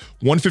a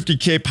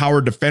 150k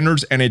powered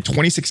defenders and a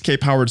 26k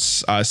powered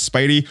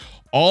Spidey.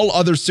 All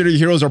other city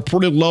heroes are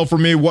pretty low for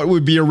me. What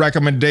would be your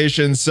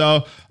recommendation?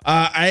 So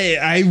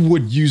I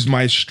would use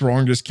my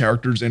strongest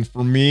characters, and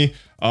for me,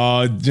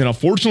 you know,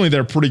 fortunately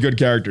they're pretty good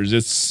characters.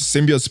 It's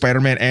Symbiote,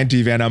 Spider-Man,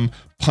 Anti-Venom,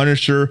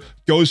 Punisher,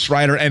 Ghost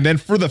Rider, and then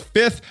for the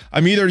 5th,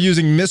 I'm either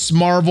using Miss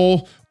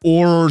Marvel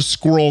or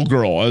Squirrel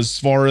Girl as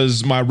far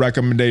as my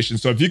recommendation.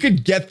 So if you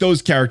could get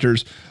those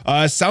characters,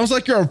 sounds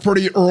like you're a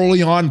pretty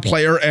early on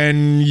player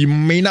and you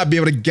may not be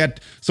able to get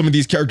some of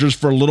these characters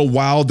for a little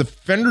while.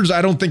 Defenders,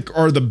 I don't think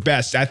are the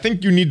best. I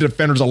think you need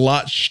defenders a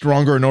lot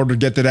stronger in order to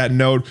get to that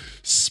node.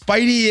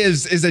 Spidey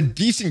is a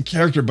decent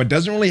character, but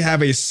doesn't really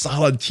have a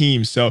solid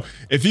team. So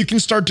if you can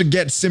start to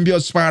get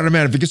Symbiote,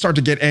 Spider-Man, if you can start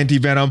to get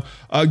Anti-Venom,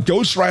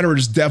 Ghost Rider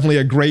is definitely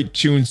a great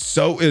tune.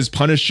 So is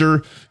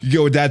Punisher. You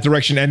go with that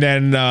direction. And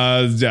then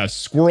yeah,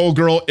 Squirrel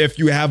Girl if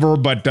you have her,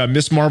 but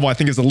Miss Marvel I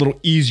think is a little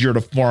easier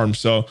to farm.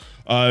 So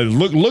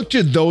look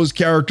to those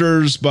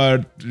characters,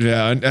 but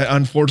yeah,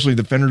 unfortunately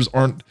defenders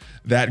aren't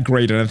that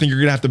great, and I think you're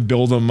gonna have to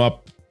build them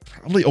up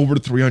probably over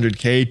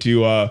 300k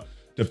to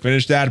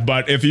finish that.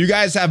 But if you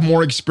guys have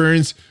more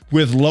experience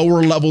with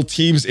lower level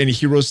teams in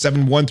Heroes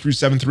 7-1 through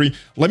 7-3,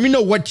 let me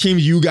know what team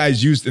you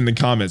guys used in the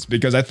comments,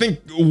 because I think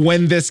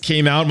when this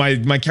came out,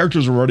 my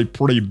characters were already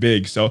pretty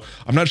big. So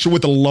I'm not sure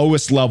what the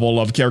lowest level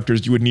of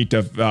characters you would need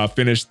to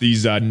finish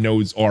these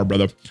nodes are,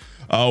 brother.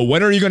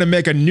 When are you going to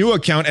make a new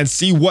account and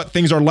see what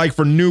things are like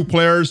for new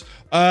players?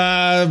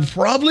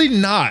 Probably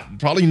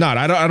not.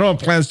 I don't have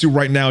plans to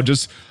right now.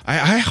 Just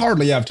I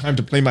hardly have time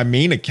to play my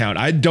main account.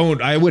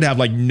 I would have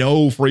like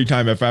no free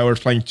time if I was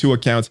playing 2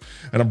 accounts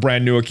and a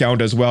brand new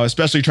account as well,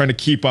 especially trying to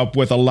keep up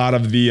with a lot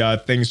of the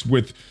things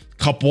with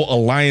couple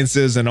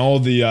alliances and all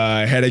the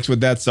headaches with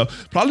that. So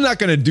probably not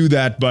going to do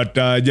that. But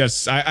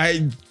yes,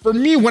 for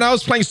me, when I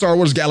was playing Star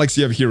Wars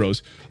Galaxy of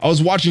Heroes, I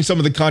was watching some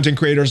of the content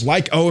creators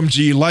like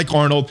OMG, like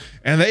Arnold,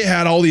 and they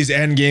had all these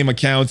end game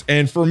accounts.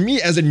 And for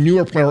me as a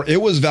newer player,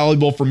 it was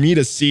valuable for me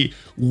to see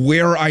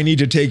where I need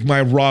to take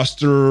my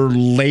roster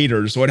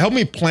later. So it helped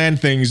me plan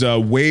things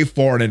way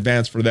far in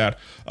advance for that.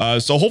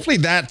 So hopefully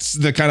that's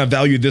the kind of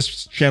value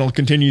this channel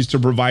continues to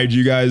provide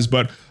you guys.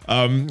 But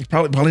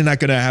probably not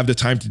going to have the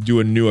time to do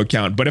a new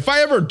account. But if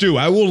I ever do,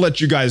 I will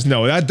let you guys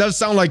know. That does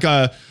sound like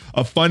a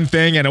fun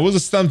thing, and it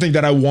was something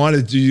that I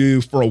wanted to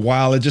do for a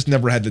while. I just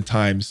never had the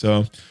time.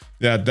 So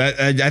yeah, that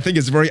I think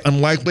it's very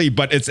unlikely,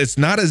 but it's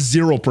not a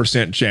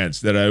 0%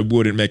 chance that I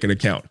wouldn't make an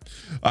account.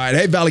 All right,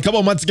 hey Valley, a couple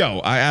of months ago,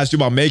 I asked you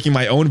about making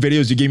my own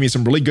videos. You gave me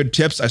some really good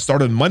tips. I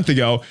started a month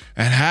ago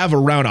and have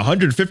around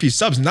 150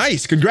 subs.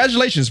 Nice,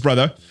 congratulations,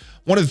 brother.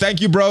 wanted to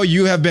thank you, bro.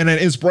 You have been an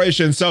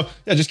inspiration. So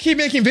yeah, just keep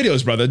making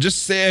videos, brother.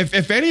 Just say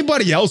if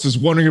anybody else is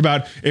wondering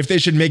about if they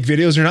should make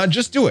videos or not,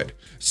 just do it.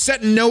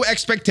 Set no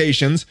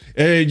expectations.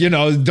 You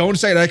know, don't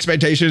set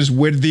expectations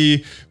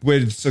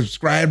with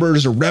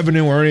subscribers or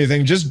revenue or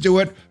anything. Just do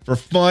it for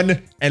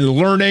fun and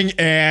learning.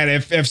 And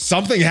if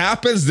something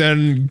happens,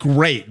 then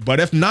great. But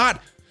if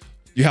not,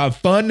 you have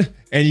fun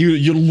and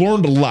you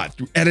learned a lot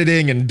through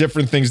editing and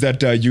different things that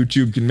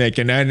YouTube can make.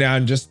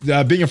 And just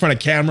being in front of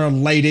camera,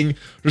 lighting,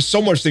 there's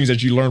so much things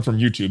that you learn from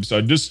YouTube.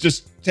 So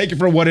just take it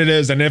for what it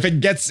is. And if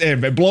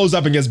it blows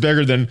up and gets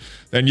bigger, then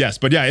yes.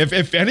 But yeah,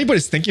 if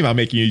anybody's thinking about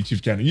making a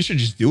YouTube channel, you should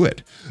just do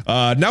it.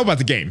 Now about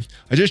the game.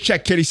 I just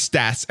checked Kitty's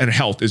stats and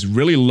health is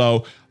really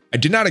low. I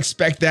did not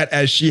expect that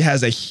as she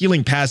has a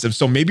healing passive.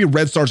 So maybe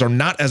red stars are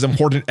not as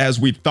important as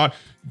we thought.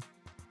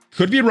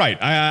 Could be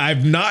right.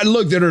 I've not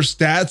looked at her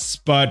stats,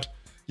 but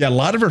yeah, a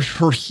lot of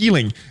her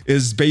healing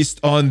is based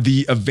on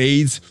the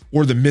evades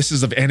or the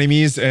misses of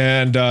enemies.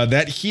 And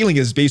that healing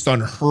is based on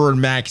her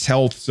max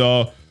health.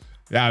 So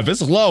yeah, if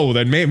it's low,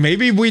 then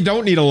maybe we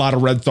don't need a lot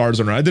of red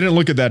stars on her. I didn't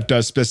look at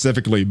that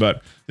specifically,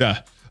 but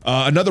yeah.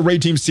 Another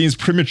raid team seems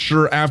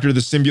premature after the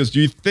symbiotes.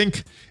 Do you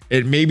think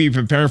it may be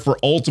preparing for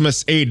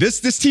Ultimus 8?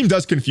 This team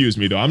does confuse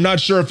me, though. I'm not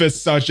sure if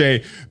it's such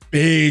a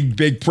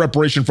big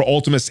preparation for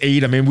Ultimus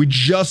 8. I mean, we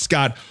just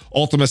got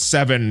Ultimus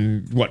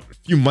 7, what, a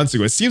few months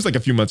ago. It seems like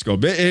a few months ago.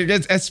 But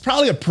it's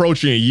probably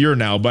approaching a year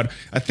now. But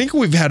I think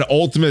we've had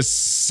Ultimus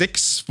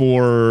 6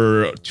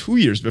 for 2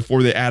 years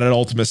before they added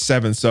Ultimus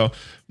 7. So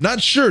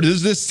not sure.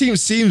 This team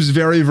seems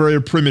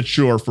very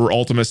premature for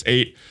Ultimus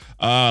 8.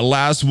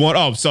 Last one.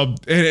 Oh, so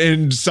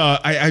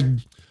I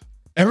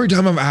every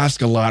time I'm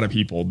asked a lot of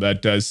people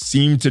that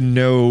seem to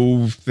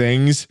know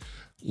things,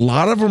 a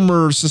lot of them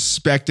are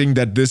suspecting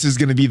that this is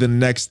going to be the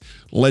next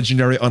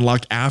legendary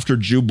unlock after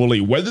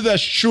Jubilee. Whether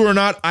that's true or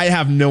not, I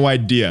have no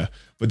idea.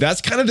 But that's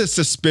kind of the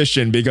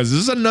suspicion because this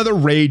is another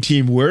raid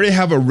team where they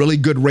have a really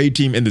good raid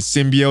team in the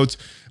symbiotes.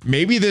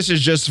 Maybe this is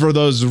just for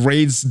those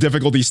raids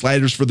difficulty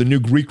sliders for the new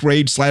Greek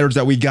raid sliders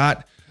that we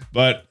got.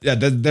 But yeah,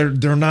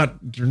 they're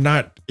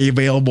not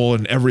available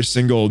in every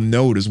single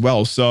node as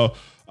well. So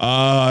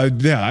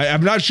yeah,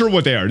 I'm not sure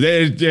what they are.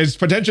 It's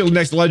potentially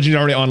next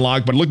legendary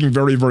unlock, but looking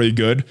very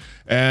good.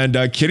 And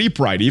Kitty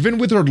Pride, even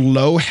with her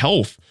low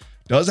health,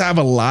 does have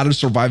a lot of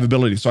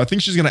survivability. So I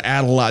think she's going to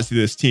add a lot to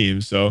this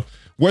team. So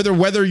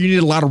whether you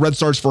need a lot of red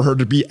stars for her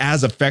to be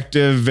as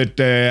effective,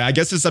 I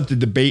guess it's up to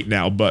debate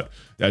now. But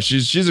yeah,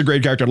 she's a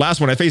great character.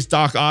 Last one, I faced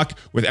Doc Ock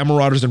with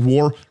Marauders in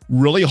War,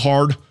 really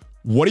hard.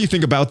 What do you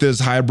think about this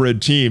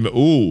hybrid team?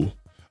 Ooh,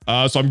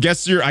 so I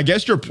guess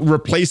you're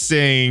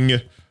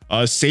replacing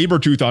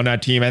Sabretooth on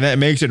that team, and that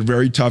makes it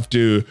very tough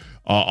to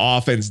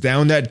offense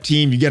down that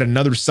team. You get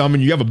another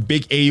summon. You have a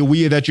big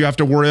AoE that you have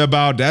to worry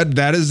about.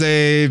 That is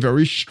a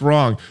very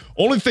strong.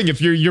 Only thing, if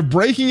you're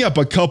breaking up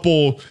a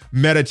couple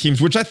meta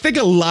teams, which I think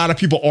a lot of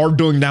people are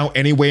doing now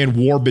anyway in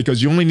War,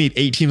 because you only need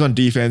 8 teams on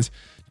defense,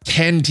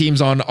 10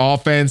 teams on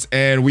offense,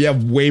 and we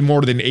have way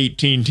more than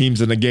 18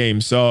 teams in the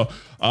game. So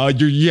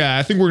yeah,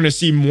 I think we're gonna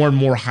see more and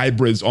more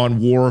hybrids on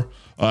War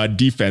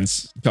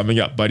defense coming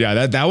up. But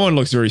yeah, that one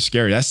looks very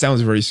scary. That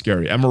sounds very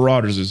scary.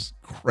 Marauders is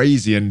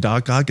crazy, and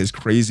Doc Ock is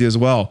crazy as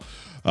well.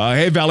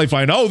 Hey,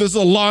 ValleyFlyin. Oh, this is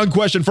a long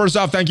question. First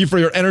off, thank you for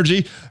your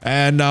energy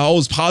and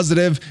always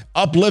positive,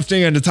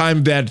 uplifting at a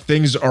time that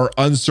things are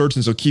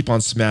uncertain. So keep on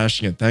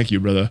smashing it. Thank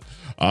you, brother.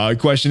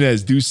 Question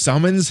is, do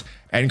summons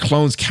and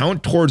clones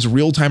count towards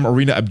real-time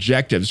arena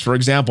objectives? For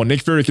example,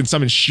 Nick Fury can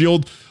summon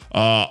Shield,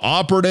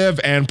 Operative,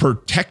 and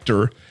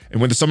Protector. And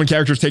when the summon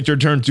characters take their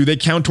turn, do they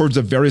count towards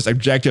the various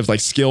objectives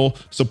like skill,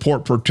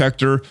 support,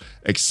 protector,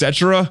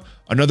 etc.?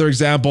 Another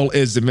example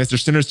is Mr.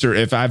 Sinister.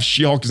 If I have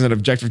She-Hulk as an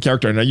objective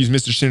character and I use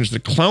Mr. Sinister to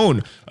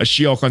clone a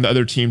She-Hulk on the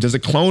other team, does a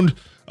cloned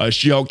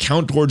She-Hulk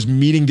count towards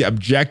meeting the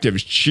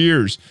objectives?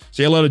 Cheers.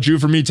 Say hello to Drew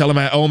for me. Tell him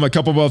I owe him a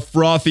couple of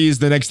frothies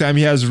the next time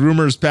he has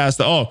rumors passed.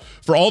 Oh,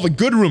 for all the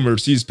good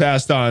rumors he's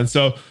passed on.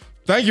 So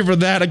thank you for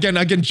that. Again,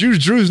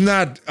 Drew's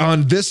not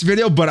on this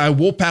video, but I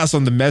will pass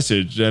on the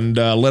message and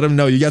let him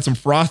know you got some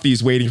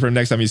frothies waiting for him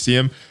next time you see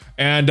him.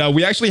 And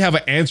we actually have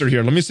an answer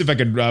here. Let me see if I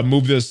could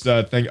move this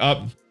thing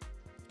up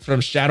from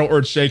Shadow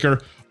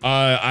Earthshaker.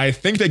 I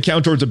think they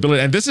count towards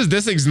ability, and this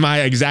is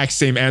my exact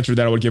same answer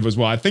that I would give as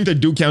well. I think they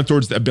do count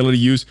towards the ability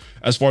use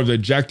as far as the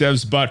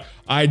objectives, but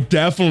I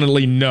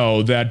definitely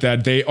know that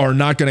they are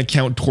not going to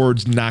count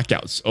towards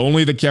knockouts.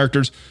 Only the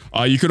characters.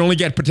 You could only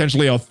get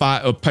potentially a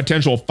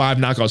potential 5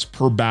 knockouts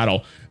per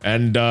battle,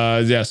 and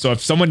yeah. So if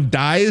someone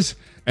dies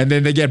and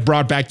then they get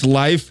brought back to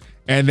life,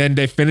 and then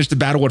they finish the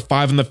battle with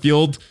 5 on the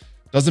field,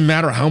 doesn't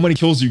matter how many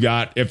kills you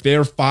got. If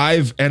there are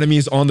 5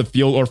 enemies on the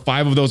field, or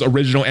 5 of those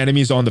original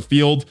enemies on the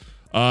field,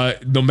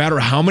 no matter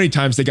how many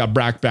times they got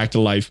brought back to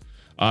life,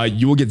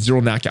 you will get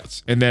 0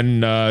 knockouts. And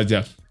then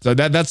yeah, so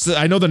that's,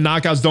 I know the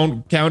knockouts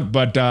don't count,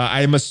 but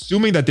I am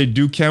assuming that they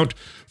do count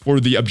for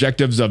the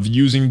objectives of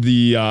using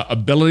the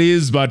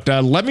abilities. But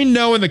let me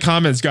know in the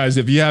comments, guys,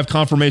 if you have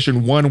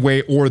confirmation one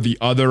way or the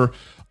other.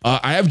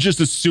 I have just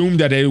assumed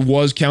that it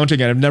was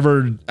counting, and I've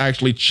never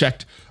actually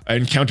checked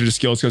encounter the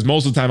skills, because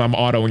most of the time I'm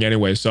autoing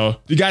anyway. So if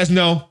you guys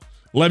know,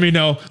 let me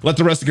know. Let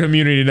the rest of the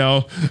community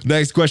know.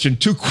 Next question.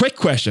 2 quick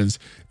questions.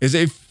 Is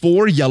a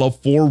 4 yellow,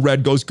 4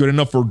 red ghost good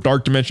enough for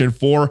Dark Dimension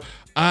 4?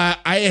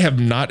 I have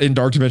not in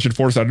Dark Dimension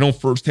 4, so I don't know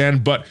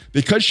firsthand, but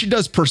because she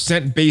does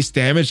percent base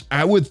damage,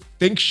 I would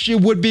think she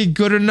would be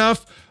good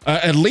enough,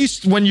 at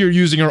least when you're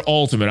using her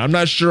ultimate. I'm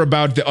not sure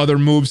about the other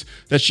moves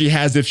that she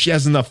has, if she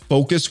has enough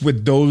focus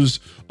with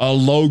those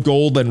low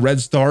gold and red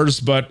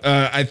stars, but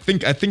I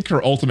think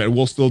her ultimate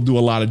will still do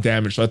a lot of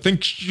damage, so I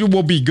think she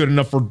will be good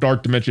enough for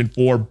Dark Dimension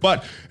 4.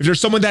 But if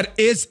there's someone that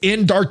is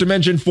in Dark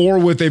Dimension 4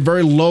 with a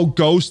very low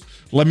ghost,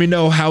 let me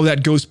know how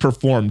that ghost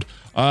performed.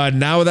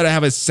 Now that I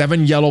have a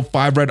 7 yellow,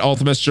 5 red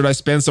ultimate, should I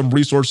spend some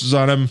resources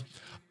on him?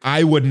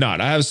 I would not.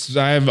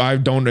 I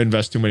don't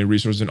invest too many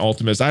resources in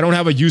ultimates. I don't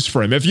have a use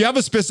for him. If you have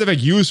a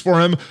specific use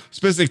for him,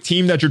 specific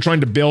team that you're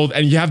trying to build,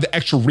 and you have the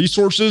extra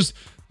resources,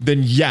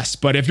 then yes.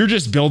 But if you're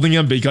just building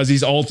him because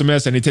he's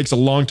ultimates and he takes a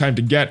long time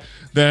to get,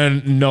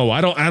 then no, I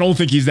don't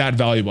think he's that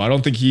valuable. I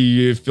don't think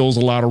he fills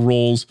a lot of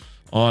roles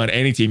on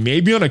any team.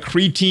 Maybe on a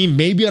Kree team,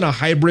 maybe on a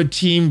hybrid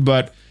team,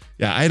 but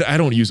yeah, I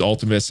don't use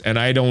ultimates, and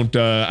I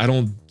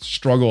don't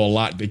struggle a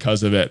lot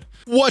because of it.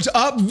 What's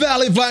up,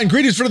 ValleyFlyin?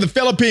 Greetings from the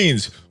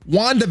Philippines.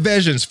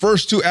 WandaVision's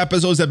first 2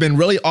 episodes have been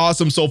really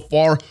awesome so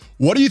far.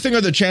 What do you think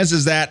are the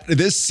chances that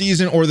this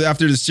season or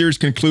after the series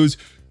concludes,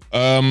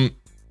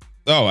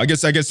 oh, I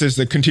guess it's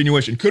the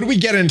continuation. Could we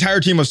get an entire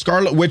team of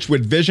Scarlet Witch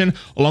with Vision,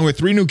 along with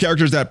 3 new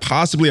characters that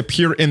possibly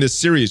appear in this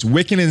series?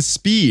 Wiccan and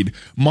Speed,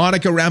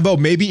 Monica Rambeau,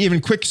 maybe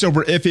even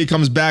Quicksilver if he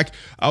comes back.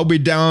 I'll be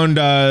down.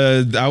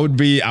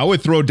 I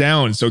would throw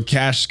down. So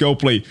Cash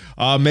Scopely,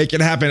 make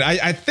it happen.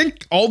 I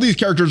think all these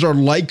characters are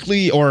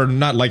likely, or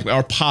not likely,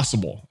 are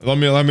possible. Let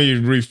me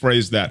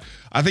rephrase that.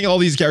 I think all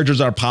these characters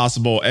are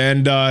possible.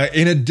 And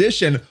in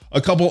addition,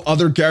 a couple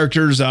other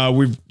characters.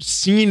 We've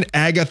seen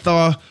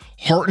Agatha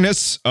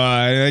Harkness.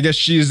 I guess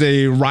she's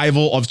a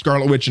rival of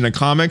Scarlet Witch in the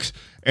comics,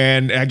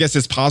 and I guess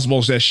it's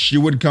possible that she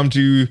would come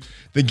to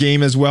the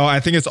game as well. I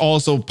think it's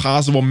also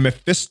possible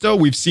Mephisto.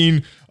 We've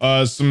seen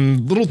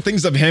some little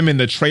things of him in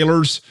the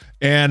trailers,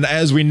 and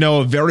as we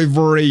know, a very,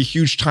 very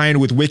huge tie-in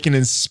with Wiccan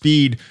and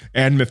Speed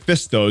and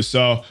Mephisto.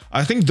 So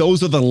I think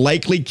those are the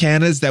likely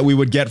candidates that we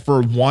would get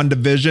for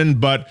WandaVision,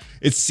 but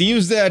it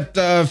seems that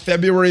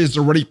February is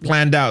already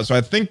planned out. So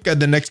I think the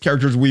next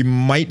characters we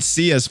might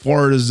see as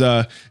far as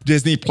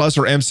Disney Plus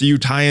or MCU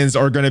tie-ins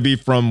are going to be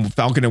from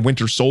Falcon and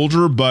Winter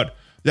Soldier. But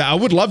yeah, I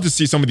would love to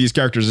see some of these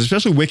characters,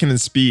 especially Wiccan and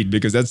Speed,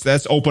 because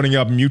that's opening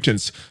up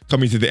mutants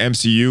coming to the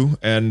MCU.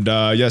 And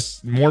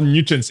yes, more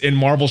mutants in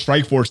Marvel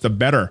Strike Force, the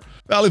better.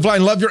 ValleyFlyin,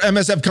 love your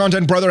MSF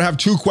content, brother. I have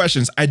 2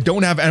 questions. I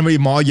don't have Enemy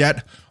Maw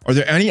yet. Are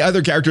there any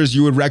other characters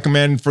you would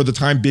recommend for the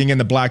time being in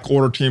the Black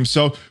Order team?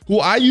 So who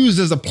I used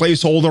as a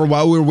placeholder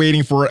while we were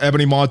waiting for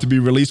Ebony Maw to be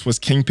released was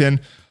Kingpin.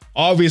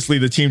 Obviously,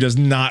 the team does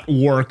not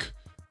work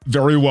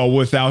very well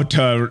without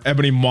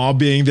Ebony Maw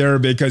being there,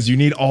 because you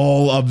need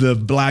all of the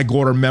Black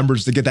Order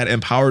members to get that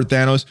empowered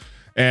Thanos.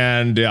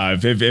 And yeah,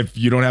 if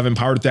you don't have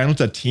empowered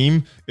Thanos, a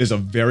team is a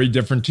very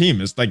different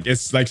team. It's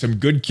like some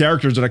good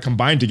characters that are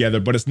combined together,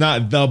 but it's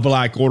not the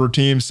Black Order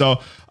team. So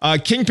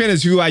Kingpin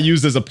is who I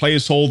use as a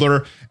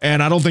placeholder,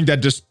 and I don't think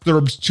that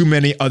disturbs too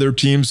many other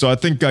teams. So I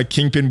think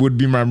Kingpin would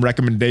be my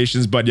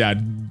recommendations. But yeah,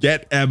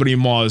 get Ebony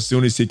Maw as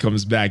soon as he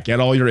comes back. Get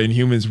all your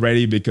Inhumans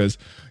ready, because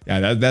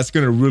yeah, that's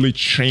going to really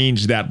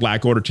change that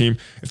Black Order team.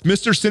 If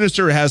Mr.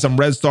 Sinister has some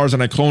red stars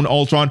and a clone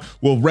Ultron,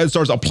 will red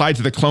stars apply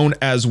to the clone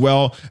as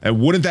well? And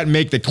wouldn't that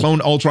make the clone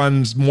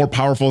Ultrons more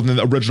powerful than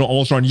the original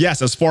Ultron?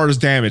 Yes, as far as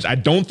damage. I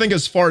don't think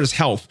as far as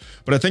health,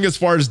 but I think as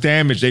far as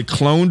damage, a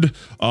cloned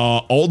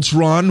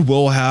Ultron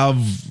will have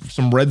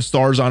some red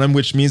stars on him,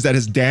 which means that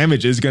his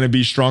damage is going to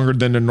be stronger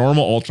than the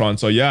normal Ultron.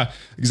 So yeah,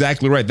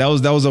 exactly right. That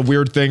was a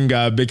weird thing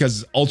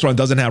because Ultron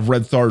doesn't have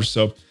red stars.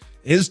 So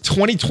is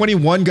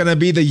 2021 going to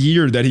be the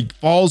year that he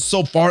falls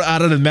so far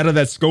out of the meta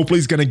that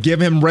Scopely's going to give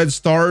him red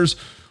stars?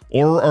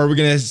 Or are we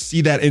going to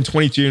see that in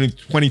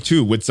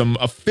 2022 with some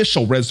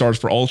official red stars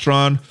for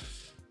Ultron?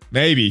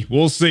 Maybe.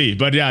 We'll see.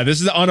 But yeah,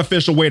 this is an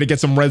unofficial way to get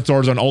some red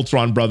stars on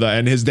Ultron, brother.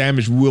 And his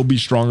damage will be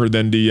stronger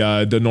than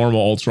the normal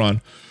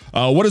Ultron.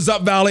 What is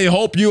up, Valley?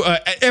 Hope you,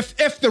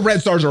 if the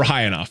red stars are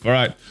high enough, all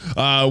right.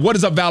 What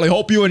is up, Valley?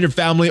 Hope you and your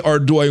family are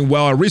doing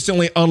well. I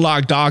recently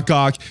unlocked Doc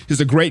Ock.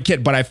 He's a great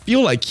kit, but I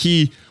feel like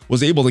he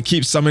was able to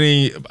keep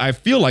summoning. I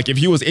feel like if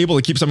he was able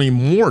to keep summoning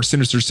more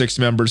Sinister Six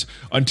members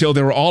until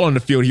they were all on the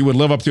field, he would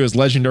live up to his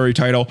legendary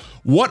title.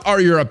 What are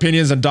your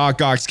opinions on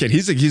Doc Ock's kit?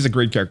 He's a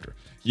great character.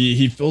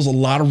 He fills a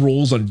lot of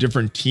roles on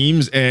different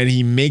teams, and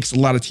he makes a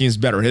lot of teams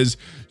better. His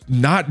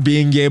not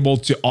being able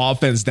to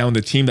offense down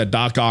the team that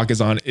Doc Ock is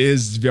on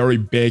is very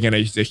big, and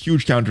it's a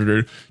huge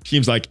counter to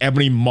teams like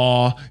Ebony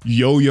Maw,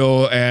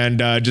 Yo-Yo,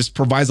 and just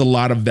provides a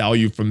lot of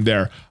value from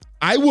there.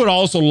 I would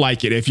also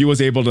like it if he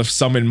was able to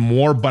summon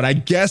more, but I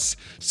guess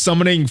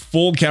summoning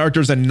full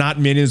characters and not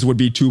minions would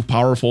be too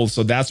powerful,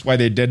 so that's why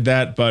they did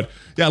that. But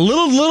yeah, a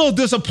little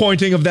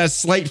disappointing of that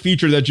slight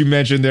feature that you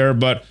mentioned there,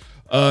 but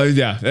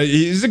Yeah,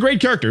 he's a great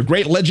character,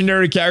 great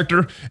legendary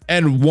character,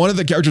 and one of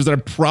the characters that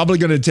I'm probably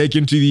going to take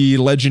into the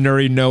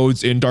legendary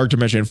nodes in Dark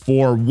Dimension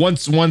 4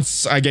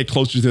 once I get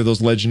closer to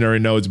those legendary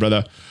nodes,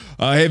 brother.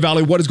 Hey,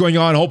 Valley, what is going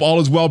on? Hope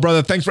all is well,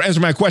 brother. Thanks for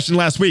answering my question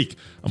last week.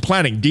 I'm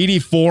planning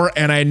DD4,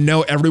 and I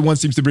know everyone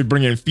seems to be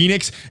bringing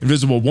Phoenix,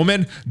 Invisible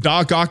Woman,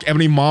 Doc Ock,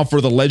 Ebony Maw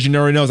for the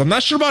legendary nodes. I'm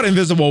not sure about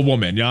Invisible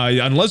Woman.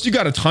 Unless you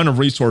got a ton of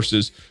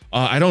resources,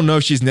 I don't know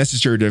if she's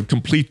necessary to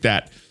complete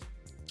that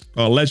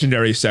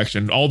legendary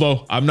section,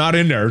 although I'm not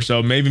in there,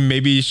 so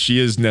maybe she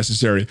is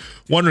necessary.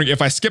 Wondering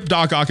if I skip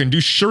Doc Ock and do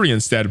Shuri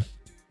instead,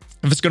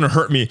 if it's going to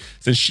hurt me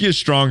since she is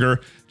stronger,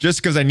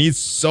 just because I need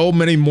so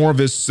many more of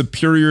his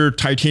superior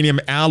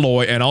titanium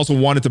alloy, and also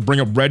wanted to bring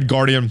up Red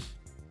Guardian,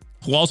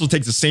 who also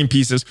takes the same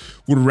pieces.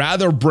 Would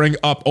rather bring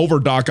up over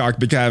Doc Ock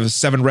because I have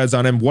 7 reds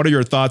on him. What are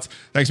your thoughts?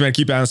 Thanks, man.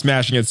 Keep on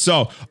smashing it.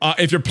 So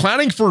if you're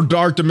planning for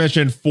Dark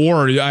Dimension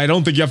 4, I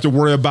don't think you have to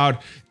worry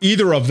about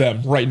either of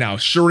them right now,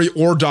 Shuri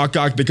or Doc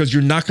Ock, because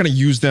you're not going to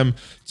use them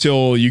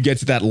till you get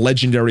to that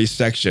legendary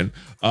section.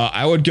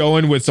 I would go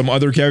in with some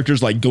other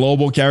characters like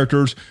global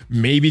characters,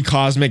 maybe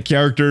cosmic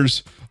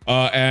characters,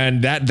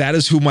 and that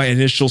is who my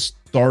initial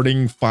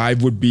starting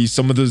 5 would be.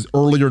 Some of those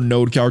earlier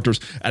node characters,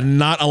 and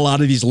not a lot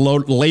of these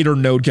later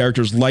node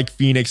characters like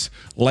Phoenix,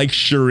 like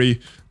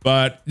Shuri.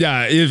 But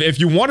yeah, if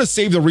you want to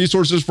save the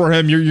resources for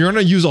him, you're going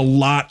to use a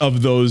lot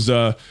of those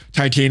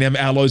titanium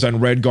alloys on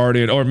Red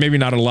Guardian, or maybe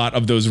not a lot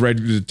of those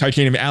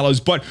titanium alloys,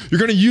 but you're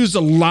going to use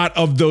a lot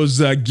of those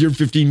Gear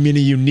 15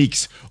 mini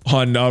uniques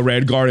on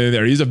Red Guardian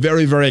there. He's a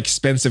very, very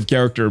expensive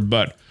character,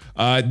 but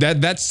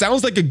that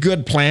sounds like a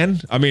good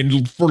plan. I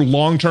mean, for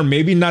long term,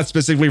 maybe not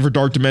specifically for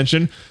Dark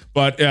Dimension,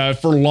 but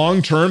for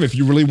long term, if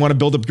you really want to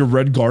build up your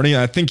Red Guardian,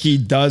 I think he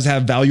does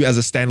have value as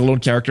a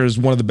standalone character, as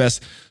one of the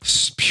best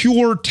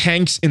pure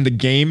tanks in the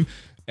game.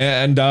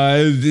 And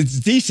it's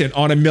decent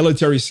on a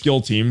military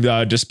skill team,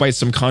 despite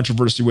some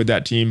controversy with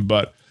that team.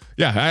 But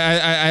yeah,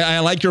 I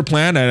like your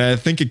plan, and I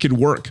think it could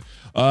work.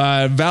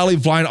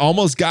 ValleyFlyin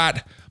almost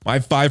got my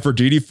 5 for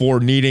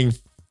DD4, needing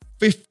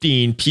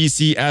 15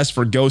 PCS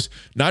for Ghost.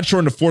 Not sure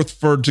in the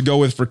 4th to go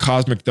with for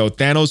Cosmic though.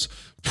 Thanos,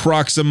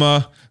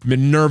 Proxima,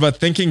 Minerva.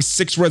 Thinking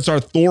 6 red star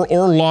Thor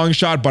or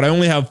Longshot, but I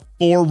only have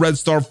 4 red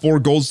star, 4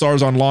 gold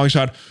stars on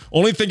Longshot.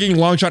 Only thinking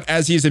Longshot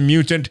as he's a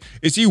mutant.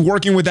 Is he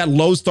working with that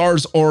low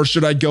stars, or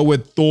should I go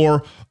with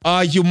Thor?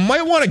 You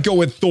might want to go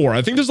with Thor.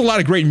 I think there's a lot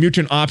of great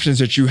mutant options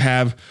that you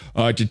have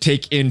to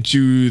take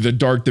into the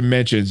Dark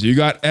Dimensions. You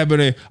got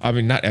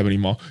not Ebony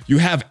Maw. You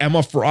have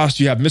Emma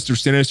Frost. You have Mr.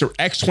 Sinister.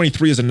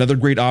 X-23 is another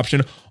great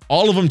option.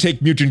 All of them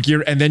take mutant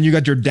gear, and then you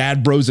got your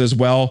dad bros as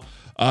well.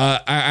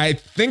 I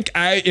think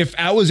if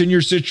I was in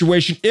your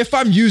situation, if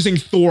I'm using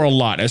Thor a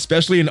lot,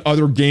 especially in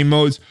other game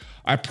modes,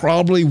 I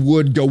probably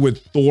would go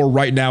with Thor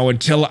right now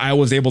until I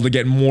was able to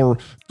get more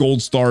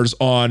gold stars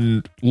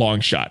on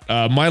Longshot.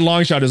 My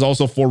Longshot is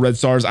also 4 red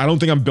stars. I don't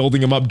think I'm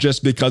building him up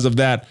just because of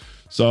that.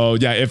 So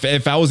yeah,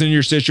 if I was in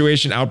your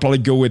situation, I would probably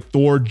go with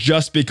Thor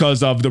just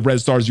because of the red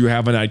stars you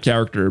have in that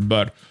character.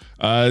 But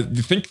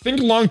think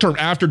long term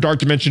after Dark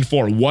Dimension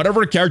 4.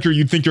 Whatever character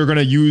you think you're going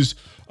to use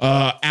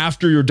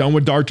after you're done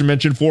with Dark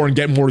Dimension 4 and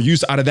get more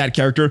use out of that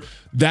character,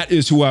 that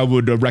is who I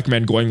would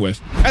recommend going with.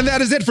 And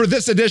that is it for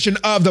this edition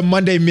of the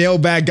Monday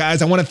Mailbag,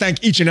 guys. I want to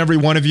thank each and every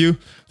one of you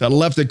that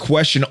left a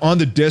question on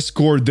the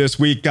Discord this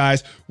week,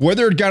 guys.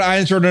 Whether it got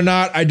answered or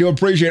not, I do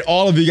appreciate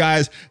all of you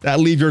guys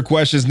that leave your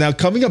questions. Now,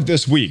 coming up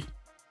this week,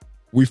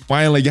 we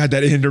finally got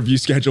that interview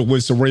scheduled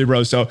with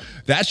Cerebro, so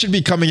that should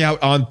be coming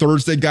out on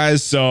Thursday,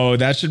 guys. So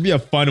that should be a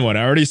fun one.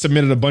 I already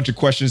submitted a bunch of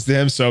questions to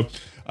him, so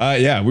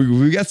yeah,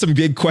 we got some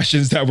big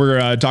questions that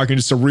we're talking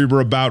to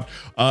Cerebro about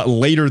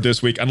later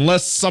this week,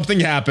 unless something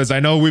happens. I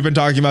know we've been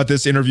talking about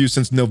this interview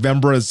since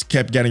November, has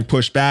kept getting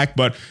pushed back,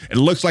 but it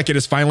looks like it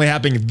is finally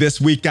happening this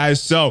week, guys.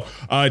 So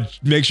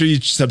make sure you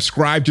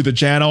subscribe to the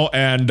channel,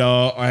 and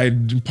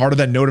I'm part of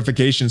that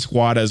notification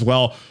squad as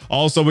well.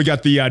 Also, we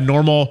got the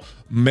normal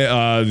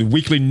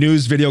weekly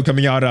news video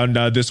coming out on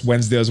this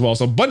Wednesday as well.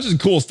 So a bunch of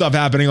cool stuff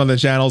happening on the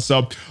channel.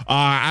 So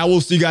I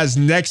will see you guys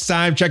next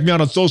time. Check me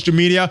out on social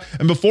media.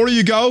 And before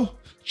you go,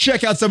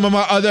 check out some of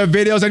my other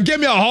videos and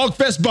give me a Hulk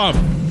fist bump.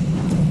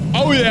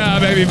 Oh yeah,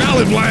 baby.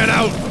 ValleyFlyin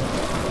out.